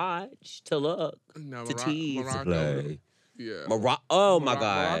just a watch to look. No, to tease, Morocco. to play. Yeah. Morocco. Oh, my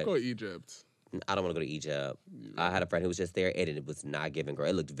God. Morocco or Egypt? I don't want to go to Egypt. Yeah. I had a friend who was just there, and it was not giving, girl.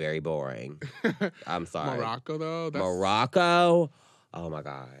 It looked very boring. I'm sorry. Morocco, though? Morocco? Oh, my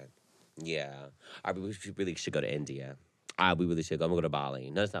God. Yeah. We really should go to India. We really should go. I'm going to go to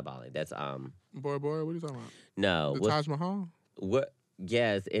Bali. No, it's not Bali. That's, Boy, what are you talking about? No. The Taj Mahal? What?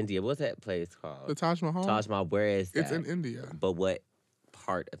 Yes, India. What's that place called? The Taj Mahal? Taj Mahal. Where is that? It's in India. But what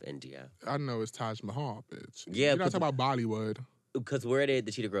part of India? I know it's Taj Mahal, bitch. Yeah. You're not talking about Bollywood. Because where did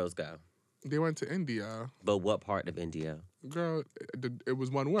the Cheetah Girls go? They went to India. But what part of India? Girl, it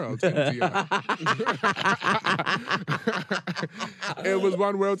was one world, India. It was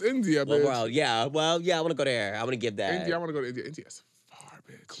one world, India, bitch. One world, yeah. Well, yeah, I want to go there. I want to give that. India, I want to go to India. India's far,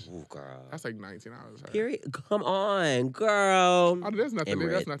 bitch. Ooh, girl. That's 19 hours. Right? Period. Come on, girl. Oh, there's nothing. Emirates.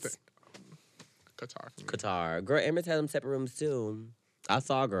 There's nothing. Qatar for me. Qatar. Girl, Emirates had them separate rooms too. I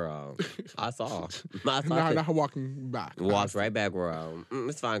saw, girl. I saw. Now walking back. Walked right back, girl.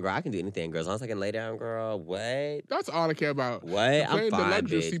 It's fine, girl. I can do anything, girl. As long as I can lay down, girl. What? That's all I care about. What? I'm fine, the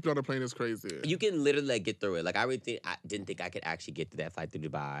luxury bitch. seat on the plane is crazy. You can literally like, get through it. Like, I didn't think I could actually get through that flight through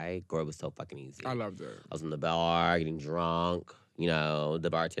Dubai. Girl, it was so fucking easy. I loved it. I was in the bar, getting drunk. You know,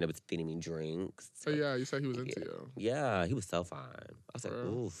 the bartender was feeding me drinks. So yeah, you said he was into you. Yeah, he was so fine. I was like,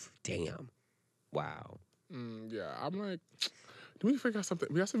 oof, damn. Wow. Yeah, I'm like... Do we figure out something?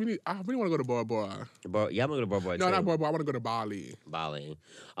 I really want to go to Bora Bora. Yeah, I'm going to go to Bora Bora, No, too. not Bora Bora. I want to go to Bali. Bali.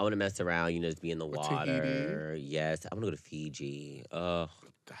 I want to mess around, just be in the water. Tahiti. Yes, I want to go to Fiji. Oh.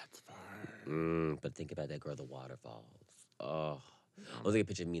 That's far. But think about that, girl, the waterfalls. Oh. I was like a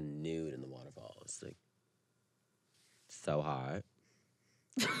picture of me nude in the waterfalls. Like, so hot.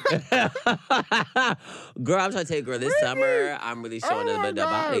 Girl, I'm trying to tell you, girl, this summer, I'm really showing the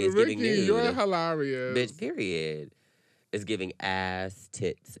body. It's giving nude. You're hilarious. Bitch, period. It's giving ass,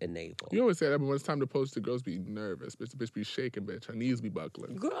 tits, and navel. You always say that, but when it's time to post, the girls be nervous. Bitch, the bitch be shaking, bitch. Her knees be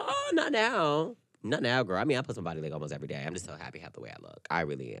buckling. Girl, not now. Not now, girl. I mean, I put some body like almost every day. I'm just so happy half the way I look. I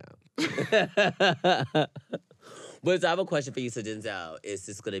really am. But so I have a question for you, so Denzel. Is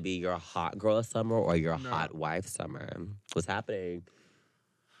this going to be your hot girl summer or your hot wife summer? What's happening?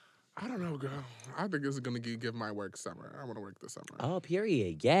 I don't know, girl. I think this is going to give my work summer. I want to work this summer. Oh,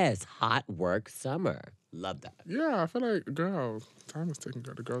 period. Yes, hot work summer. Love that. Yeah, I feel like, girl, time is ticking,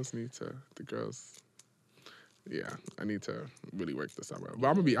 girl. Yeah, I need to really work this summer. But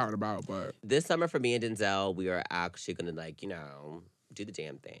I'm going to be out and about, but... This summer for me and Denzel, we are actually going to, do the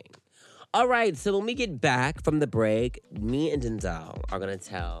damn thing. All right, so when we get back from the break, me and Denzel are going to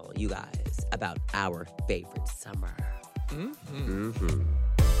tell you guys about our favorite summer.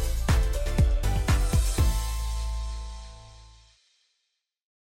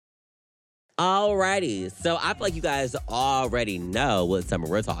 Alrighty, so I feel like you guys already know what summer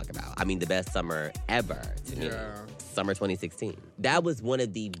we're talking about. I mean, the best summer ever to me. Summer 2016. That was one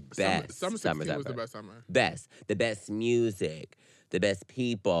of the best summer summers ever. Was the best summer. The best music, the best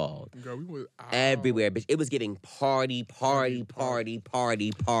people. Girl, we were out. Everywhere, bitch. It was giving party. People don't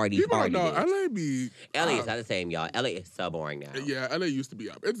know, LA is not the same, y'all. LA is so boring now. Yeah, LA used to be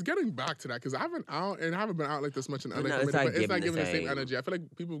up. It's getting back to that because I haven't been out like this much in LA. No, it's not giving the same energy. I feel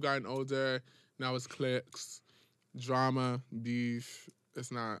like people have gotten older. Now it's cliques, drama, beef.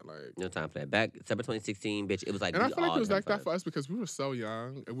 It's not like... No time for that. Back December 2016, bitch, it was like... And I feel like it was like that for us because we were so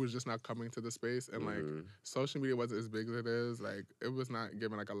young. It was just not coming to the space. And like, social media wasn't as big as it is. Like, it was not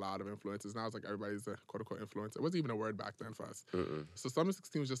giving like a lot of influences. Now it's like everybody's a quote-unquote influencer. It wasn't even a word back then for us. So summer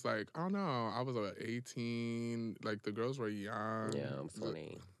 16 was just like, I don't know. I was 18. Like, the girls were young. Yeah, I'm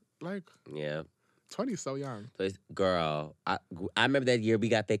 20. Like... Yeah. 20 is so young. So girl, I remember that year we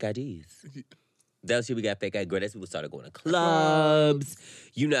got fake IDs. That was year we got fake ID. Girl, that's when we started going to clubs,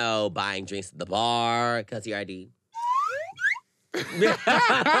 buying drinks at the bar. Can I see your ID?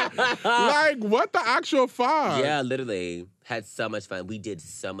 Like, what the actual fuck? Yeah, literally. Had so much fun. We did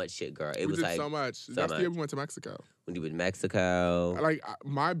so much shit, girl. We did so much. That's the year we went to Mexico. When you went to Mexico. Like,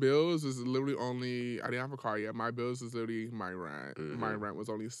 my bills is literally only... I didn't have a car yet. My bills is literally my rent. My rent was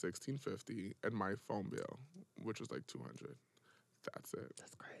only $1,650. And my phone bill, which was like $200. That's it.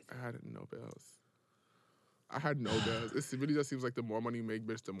 That's crazy. I had no bills. It really just seems like the more money you make,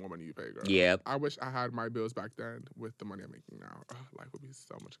 bitch, the more money you pay, girl. Yep. I wish I had my bills back then with the money I'm making now. Life would be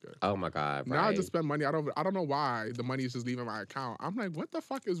so much good. Oh my God. Now I just spend money. I don't know why the money is just leaving my account. I'm like, what the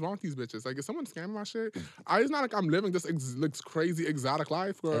fuck is wrong with these bitches? Like, is someone scamming my shit? It's not like I'm living this looks crazy exotic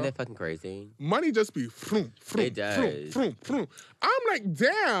life, girl. Isn't that fucking crazy? Money just be vroom, vroom, it does. Vroom, vroom, vroom. I'm like,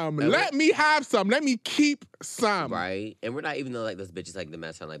 damn, let me have some. Let me keep some. Right? And we're not even like those bitches like the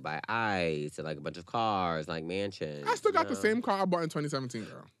mess around like buy ice and like a bunch of cars, like mansions. I still got the same car I bought in 2017,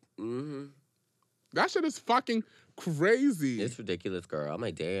 girl. That shit is fucking crazy. It's ridiculous, girl. I'm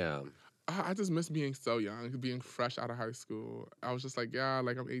like, damn. I just miss being so young, being fresh out of high school. I was just like, yeah,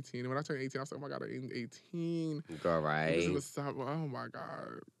 like I'm 18. And when I turned 18, I was like, oh my God, I'm 18. Girl, right? It was oh my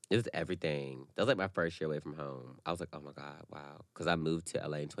God. It was everything. That was like my first year away from home. I was like, oh my God, wow. Because I moved to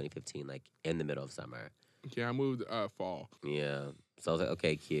LA in 2015, like in the middle of summer. Yeah, I moved fall. Yeah. So I was like,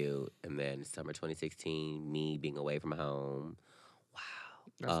 okay, cute. And then summer 2016, me being away from home. Wow.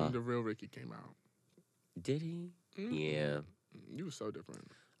 That's when the real Ricky came out. Did he? Yeah. You were so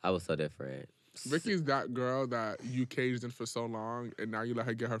different. I was so different. Ricky's that girl that you caged in for so long, and now you let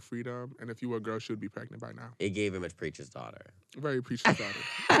her get her freedom. And if you were a girl, she would be pregnant by now. It gave him a preacher's daughter. Very preacher's daughter.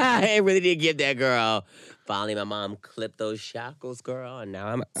 It really did give that girl. Finally, my mom clipped those shackles, girl, and now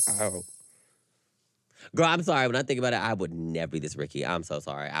I'm out. Girl, I'm sorry. When I think about it, I would never be this Ricky. I'm so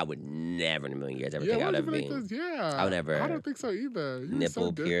sorry. I would never in a million years ever think I would ever be. Yeah. I would never. I don't think so either.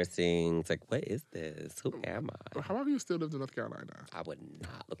 Nipple piercings. Like, what is this? Who am I? However, you still lived in North Carolina. I would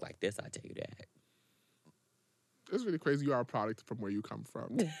not look like this, I tell you that. It's really crazy. You are a product from where you come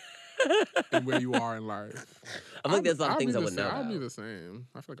from and where you are in life. I think there's some things I would know. I'll be the same.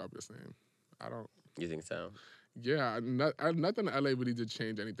 I feel like I'll be the same. I don't. You think so? Yeah. Nothing in LA really did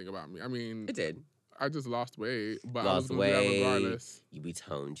change anything about me. I mean, it did. I just lost weight, but lost I was going to do that regardless. We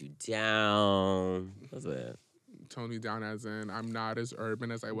toned you down. What's that? Toned me down as in I'm not as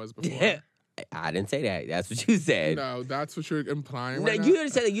urban as I was before. I didn't say that. That's what you said. No, that's what you're implying. No, you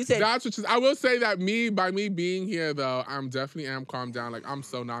didn't say that. You said that's what. I will say that by me being here though, I'm definitely calmed down. Like I'm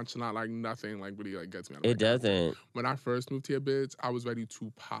so nonchalant. Like nothing like really like gets me. Out of it doesn't. When I first moved here, bitch, I was ready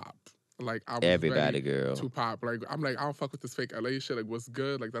to pop. Like I was everybody, ready girl, to pop. Like I'm like I don't fuck with this fake LA shit. Like what's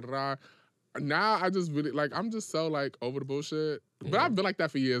good? Like da da da. Now I just really like I'm just so like over the bullshit. But I've been like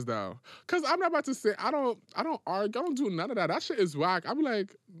that for years though. Cause I'm not about to say I don't argue. I don't do none of that. That shit is whack. I'm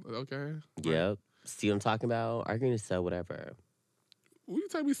like, okay. Yep. See what I'm talking about? Arguing is so whatever. What you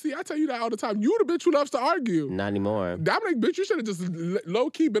tell me? See, I tell you that all the time. You the bitch who loves to argue. Not anymore. I'm like, bitch, you should have just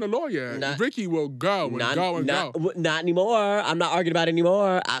low-key been a lawyer. Ricky will go and go. Not anymore. I'm not arguing about it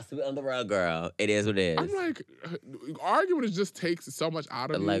anymore. I sweep on the rug, girl. It is what it is. I'm like, arguing just takes so much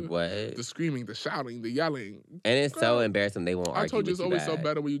out of you. Like what? The screaming, the shouting, the yelling. And it's so embarrassing they won't argue. I told you it's always so back.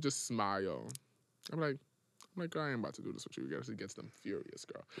 better when you just smile. I'm like, girl, I ain't about to do this with you. It actually gets them furious,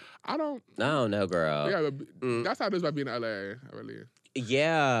 girl. I don't know, girl. Yeah, but that's how it is by being in LA, really.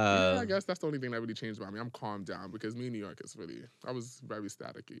 Yeah. I guess that's the only thing that really changed about me. I'm calmed down because me in New York is really, I was very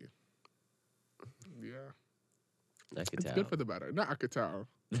staticky. Yeah. I could tell. It's good for the better. Not I could tell.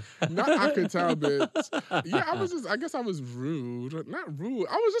 Not I could tell, bitch. Yeah, I guess I was rude. Not rude.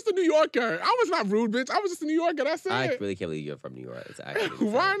 I was just a New Yorker. I was not rude, bitch. I was just a New Yorker. That's it. I really can't believe you're from New York.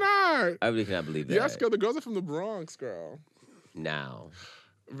 Why not? I really cannot believe that. Yes, girl. The girls are from the Bronx, girl. Now.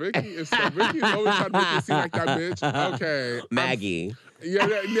 Ricky is always trying to make me seem like that bitch. Okay. Maggie.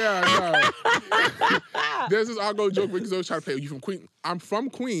 No. There's this Argo joke Ricky's always trying to play. You from Queens? I'm from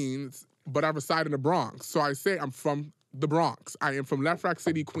Queens, but I reside in the Bronx. So I say I'm from the Bronx. I am from Left Rock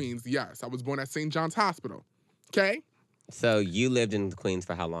City, Queens. Yes, I was born at St. John's Hospital. Okay? So you lived in Queens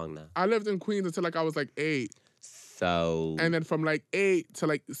for how long now? I lived in Queens until like I was like 8. So... And then from like 8 to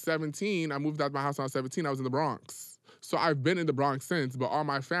like 17, I moved out of my house when I was 17. I was in the Bronx. So I've been in the Bronx since, but all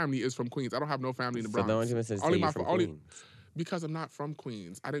my family is from Queens. I don't have no family in the Bronx. So the only reason you're from Queens. Because I'm not from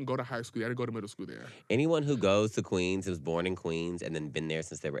Queens. I didn't go to high school. I didn't go to middle school there. Anyone who goes to Queens, who's born in Queens, and then been there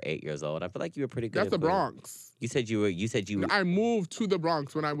since they were 8 years old, I feel like you were pretty good. That's the Bronx. You said you were. I moved to the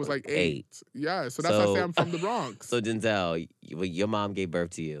Bronx when I was like 8. Yeah, so that's why I say I'm from the Bronx. So Denzel, your mom gave birth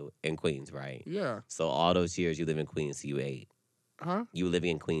to you in Queens, right? Yeah. So all those years you live in Queens, so you were 8. Huh? You were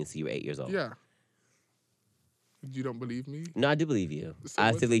living in Queens, so you were 8 years old. Yeah. You don't believe me? No, I do believe you. So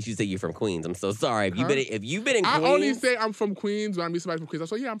I still you say you're from Queens. I'm so sorry. If you've been in Queens, I only say I'm from Queens when I meet somebody from Queens. I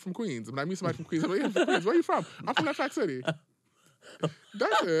say, yeah, I'm from Queens. When I meet somebody from Queens, I'm like, yeah, I'm from Queens. Where are you from? I'm from Left Rock City.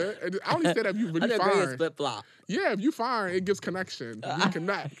 That's it. And I only say that if you really fine. Flip flop. Yeah, if you fine, it gives connection. We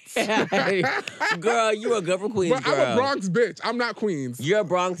connect. Girl, you a good for Queens, but girl. I'm a Bronx bitch. I'm not Queens. You're a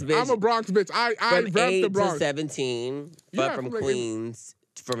Bronx bitch. I'm a Bronx bitch. I from 8 the Bronx. to 17, but from Queens.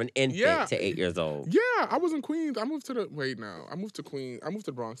 From an infant to 8 years old. Yeah, I was in Queens. I moved to Queens. I moved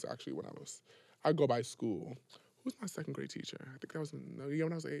to Bronx actually when I go by school. Who's my second grade teacher? I think that was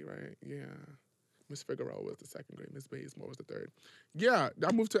when I was 8, right? Yeah. Miss Figueroa was the second grade. Miss Bazemore was the third. Yeah,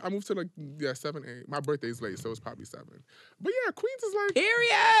 I moved to like 7, 8. My birthday's late, so it's probably 7. But yeah, Queens is like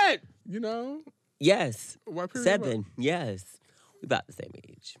period. You know? Yes. What period? 7. Yes. We about the same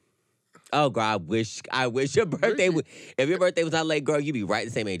age. Oh, girl, I wish your birthday if your birthday was not late, girl, you'd be right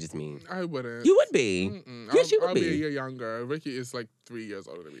the same age as me. I wouldn't. You would be. Yes, you would I'll be. be a year younger. Ricky is like 3 years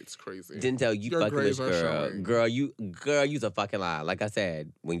older than me. It's crazy. Didn't tell you fucking wish, girl. Girl, you's a fucking lie. Like I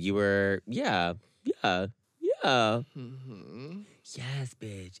said, when you were, yeah. Mm-hmm. Yes,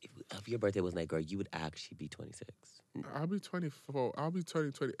 bitch. If your birthday was late, girl, you would actually be 26. I'll be 24. I'll be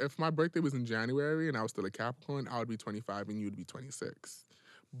 20. If my birthday was in January and I was still a Capricorn, I would be 25 and you'd be 26.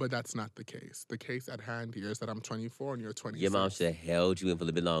 But that's not the case. The case at hand here is that I'm 24 and you're 26. Your mom should have held you in for a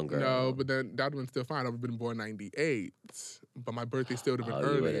little bit longer. No, but then that would have been still fine. I would have been born 98. But my birthday still would have been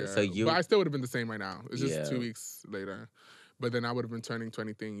earlier. But I still would have been the same right now. It's just 2 weeks later. But then I would have been turning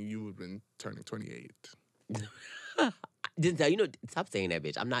 20 and you would have been turning 28. Stop saying that,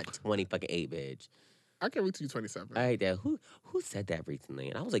 bitch. I'm not 20 fucking 8, bitch. I can't wait till you're 27. I hate that. Who said that recently?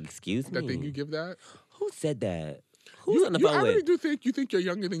 And I was like, excuse me? That thing you give that? Who said that? Who's on the phone I really with? do think you think you're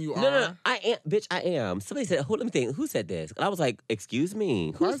younger than you are. No, I am, bitch. I am. Somebody said, "Hold, let me think. Who said this?" And I was like, "Excuse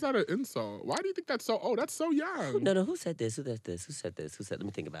me." Why is that an insult? Why do you think that's so old? That's so young. No. Who said this? Who said this? Who said this? Who said? Let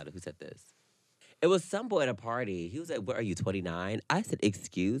me think about it. Who said this? It was some boy at a party. He was like, "What are you, 29?" I said,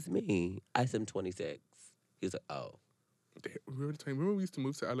 "Excuse me." I said, "I'm 26." He was like, "Oh." Remember we used to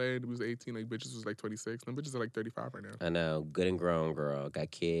move to LA and we was 18, like bitches was like 26. Them bitches are like 35 right now. I know, good and grown girl,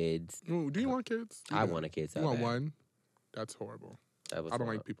 got kids. Ooh, do you want kids? I want a kid. So you want bad. one? That's horrible. I don't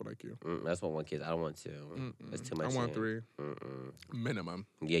like people like you. That's one kid. I don't want two. That's too much. I want 3. Minimum.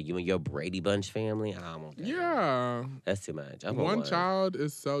 Yeah, you and your Brady Bunch family. I don't want that. Yeah. That's too much. I want one child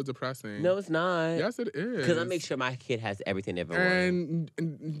is so depressing. No, it's not. Yes, it is. Because I make sure my kid has everything they ever want.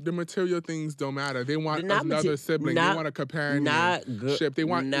 And the material things don't matter. They want another sibling. They want a companionship. They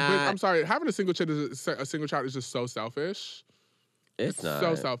want. I'm sorry. Having a single child is just so selfish. It's not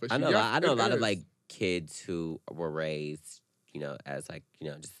so selfish. I know a lot of like kids who were raised, as like,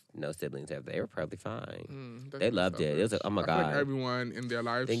 just no siblings. They were probably fine. They loved it. It was like, oh my God. Like everyone in their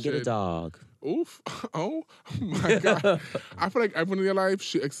life then get a dog. Oof. Oh my God. I feel like everyone in their life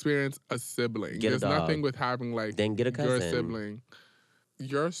should experience a sibling. There's nothing with having like then get a cousin. Your sibling.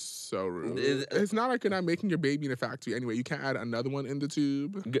 You're so rude. It's not like you're not making your baby in a factory anyway. You can't add another one in the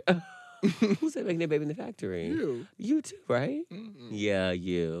tube. Who said making their baby in the factory? You. You too, right? Yeah,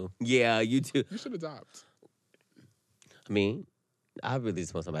 you. Yeah, you too. You should adopt. Me? I really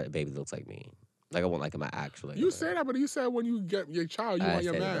just want somebody, a baby that looks like me. Like I want like my actual. You say that, but you said when you get your child, you want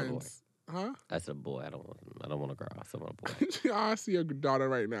your man's. Huh? I said a boy. I don't want a girl. I still want a boy. I see your daughter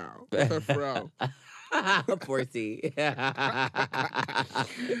right now. With her fro. Porcy.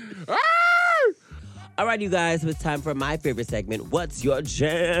 All right, you guys, it's time for my favorite segment, What's Your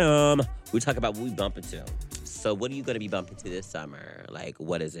Jam? We talk about what we bump into. So what are you going to be bumping to this summer? Like,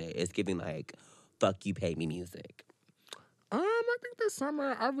 what is it? It's giving, like, fuck you, pay me music. I think this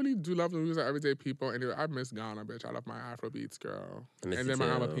summer, I really do love the music of everyday people. Anyway, I miss Ghana, bitch. I love my Afro beats, girl. And then my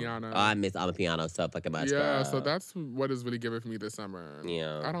Amapiano. Oh, I miss Amapiano so fucking much, girl. Yeah, so that's what is really giving for me this summer.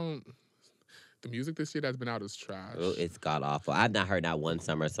 Yeah. The music this year that's been out is trash. Oh, it's god awful. I've not heard not one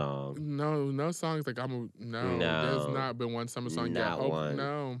summer song. No songs like no. There's not been one summer song yet. Not one.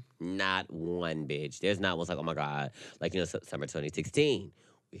 No. Not one, bitch. There's not one. Like, oh my God. Like, summer 2016.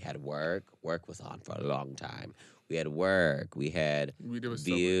 We had Work. Work was on for a long time. We had Work. We had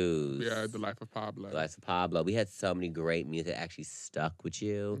Views. We had The Life of Pablo. The Life of Pablo. We had so many great music that actually stuck with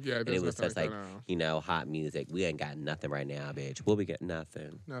you. Yeah, and it was such like, hot music. We ain't got nothing right now, bitch. We'll be getting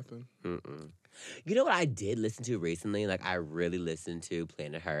nothing. Nothing. You know what I did listen to recently? Like, I really listened to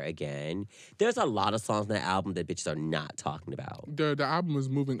Planet Her again. There's a lot of songs on that album that bitches are not talking about. The album is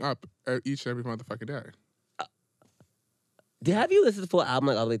moving up each and every motherfucking day. Have you listened to the full album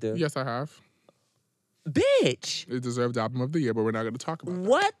like all the way through? Yes, I have. Bitch. It deserved album of the year, but we're not going to talk about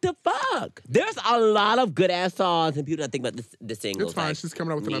What the fuck? There's a lot of good-ass songs, and people don't think about the singles. It's fine. Like, she's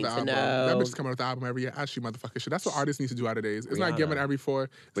coming out with another album. That bitch is coming out with an album every year. As she motherfucking shit. That's what artists need to do nowadays. It's not given every 4.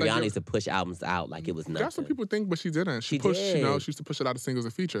 Rihanna needs to push albums out like it was nothing. That's what people think, but she didn't. She pushed, did. she used to push a lot of singles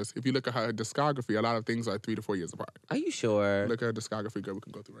and features. If you look at her discography, a lot of things are 3 to 4 years apart. Are you sure? Look at her discography, girl. We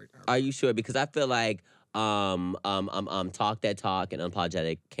can go through right now. Are you sure? Because I feel like Talk That Talk and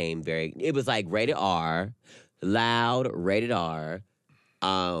Unapologetic came it was like rated R. Loud, rated R,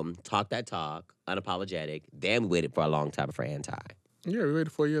 Talk That Talk, Unapologetic. Then we waited for a long time for Anti. Yeah, we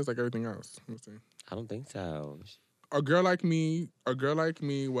waited 4 years like everything else. Let's see. I don't think so. A Girl Like Me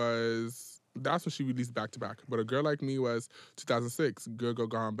was, that's when she released back to back. But A Girl Like Me was 2006. Girl Go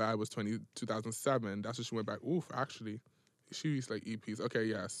Gone Bad was 2007. That's when she went back. Oof, actually. She released like EPs. Okay,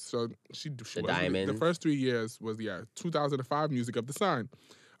 yes. So she The Diamonds. The first 3 years was 2005 Music of the Sun.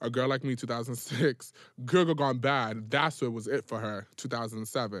 A Girl Like Me, 2006. Girl Go Gone Bad, that's what was it for her,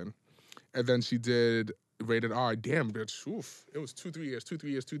 2007. And then she did Rated R. Damn, bitch. Oof. It was 2-3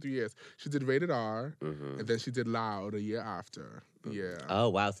 years. She did Rated R, and then she did Loud a year after. Yeah. Oh,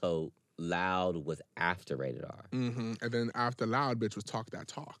 wow. So Loud was after Rated R. And then after Loud, bitch, was Talk That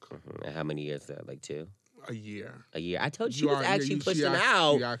Talk. And how many years? Like 2? A year. I told you she was actually pushing him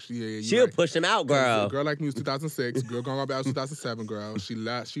out. She'll push him out, girl. Girl Like Me was 2006. Girl Gone Bad was 2007, girl.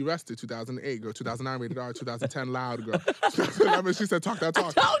 She rested 2008, girl. 2009 Rated R. 2010 Loud, girl. 2011 she said Talk That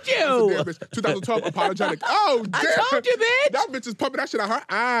Talk. I told you. Damn, bitch. 2012 Apologetic. Oh, damn. I told you, bitch. That bitch is pumping that shit out her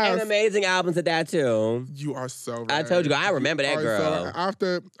ass. And amazing albums at that, too. You are so right. I told you, girl. I remember that, girl. So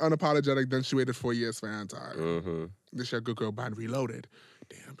after Unapologetic, then she waited 4 years for Anti. This year, Good Girl Band Reloaded.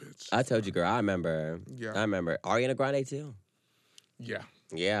 Damn, bitch. I told you, girl. I remember. Yeah. I remember. Ariana Grande, too. Yeah.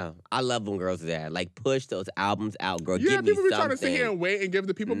 Yeah. I love when girls do that. Like, push those albums out, girl. Yeah, Give me people be something. trying to sit here and wait and give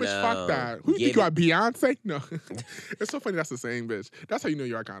the people, bitch, fuck No. that. Who you think you are, Beyonce? No. It's so funny that's the saying, bitch. That's how you know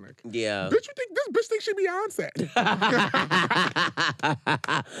you're iconic. Yeah. Bitch, you think this bitch thinks she Beyonce?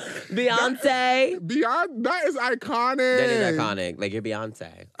 Beyonce. That is iconic. That is iconic. Like, you're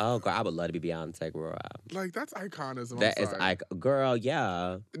Beyonce. Oh, girl, I would love to be Beyonce, girl. Like, that's iconism. That is girl,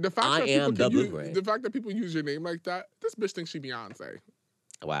 yeah. The fact I that am the people blueprint. the fact that people use your name like that, this bitch thinks she Beyonce.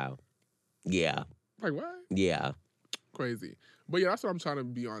 Wow. Yeah. Like, what? Yeah. Crazy. But yeah, that's what I'm trying to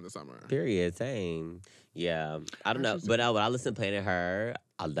be on this summer. Period. Same. Yeah. I don't know. But when I listen to Planet Her,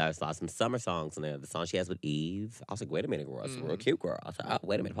 I saw some summer songs in there. The song she has with Eve. I was like, wait a minute, girl. It's a real cute girl. I was like, oh,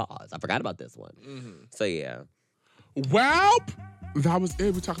 wait a minute, pause. I forgot about this one. So yeah. Well, that was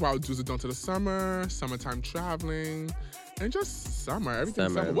it. We talked about do's and don'ts to the summer, summertime traveling, and just summer. Everything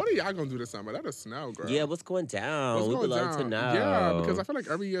summer. What are y'all gonna do this summer? Let us know, girl. Yeah, what's going down? We would love to know. Yeah, because I feel like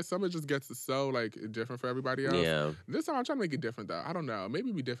every year summer just gets so like different for everybody else. Yeah. This time I'm trying to make it different though. I don't know. Maybe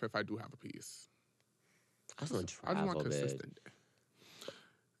it'd be different if I do have a piece. I just want to travel, I just want consistent.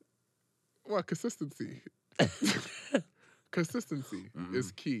 What consistency? Consistency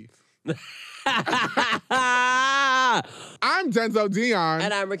is key. I'm Denzel Dion.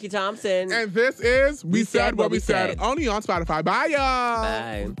 And I'm Ricky Thompson. And this is We Said What We Said. Only on Spotify. Bye, y'all.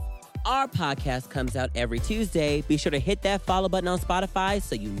 Bye. Our podcast comes out every Tuesday. Be sure to hit that follow button on Spotify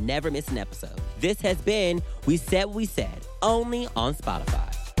so you never miss an episode. This has been We Said What We Said, only on Spotify.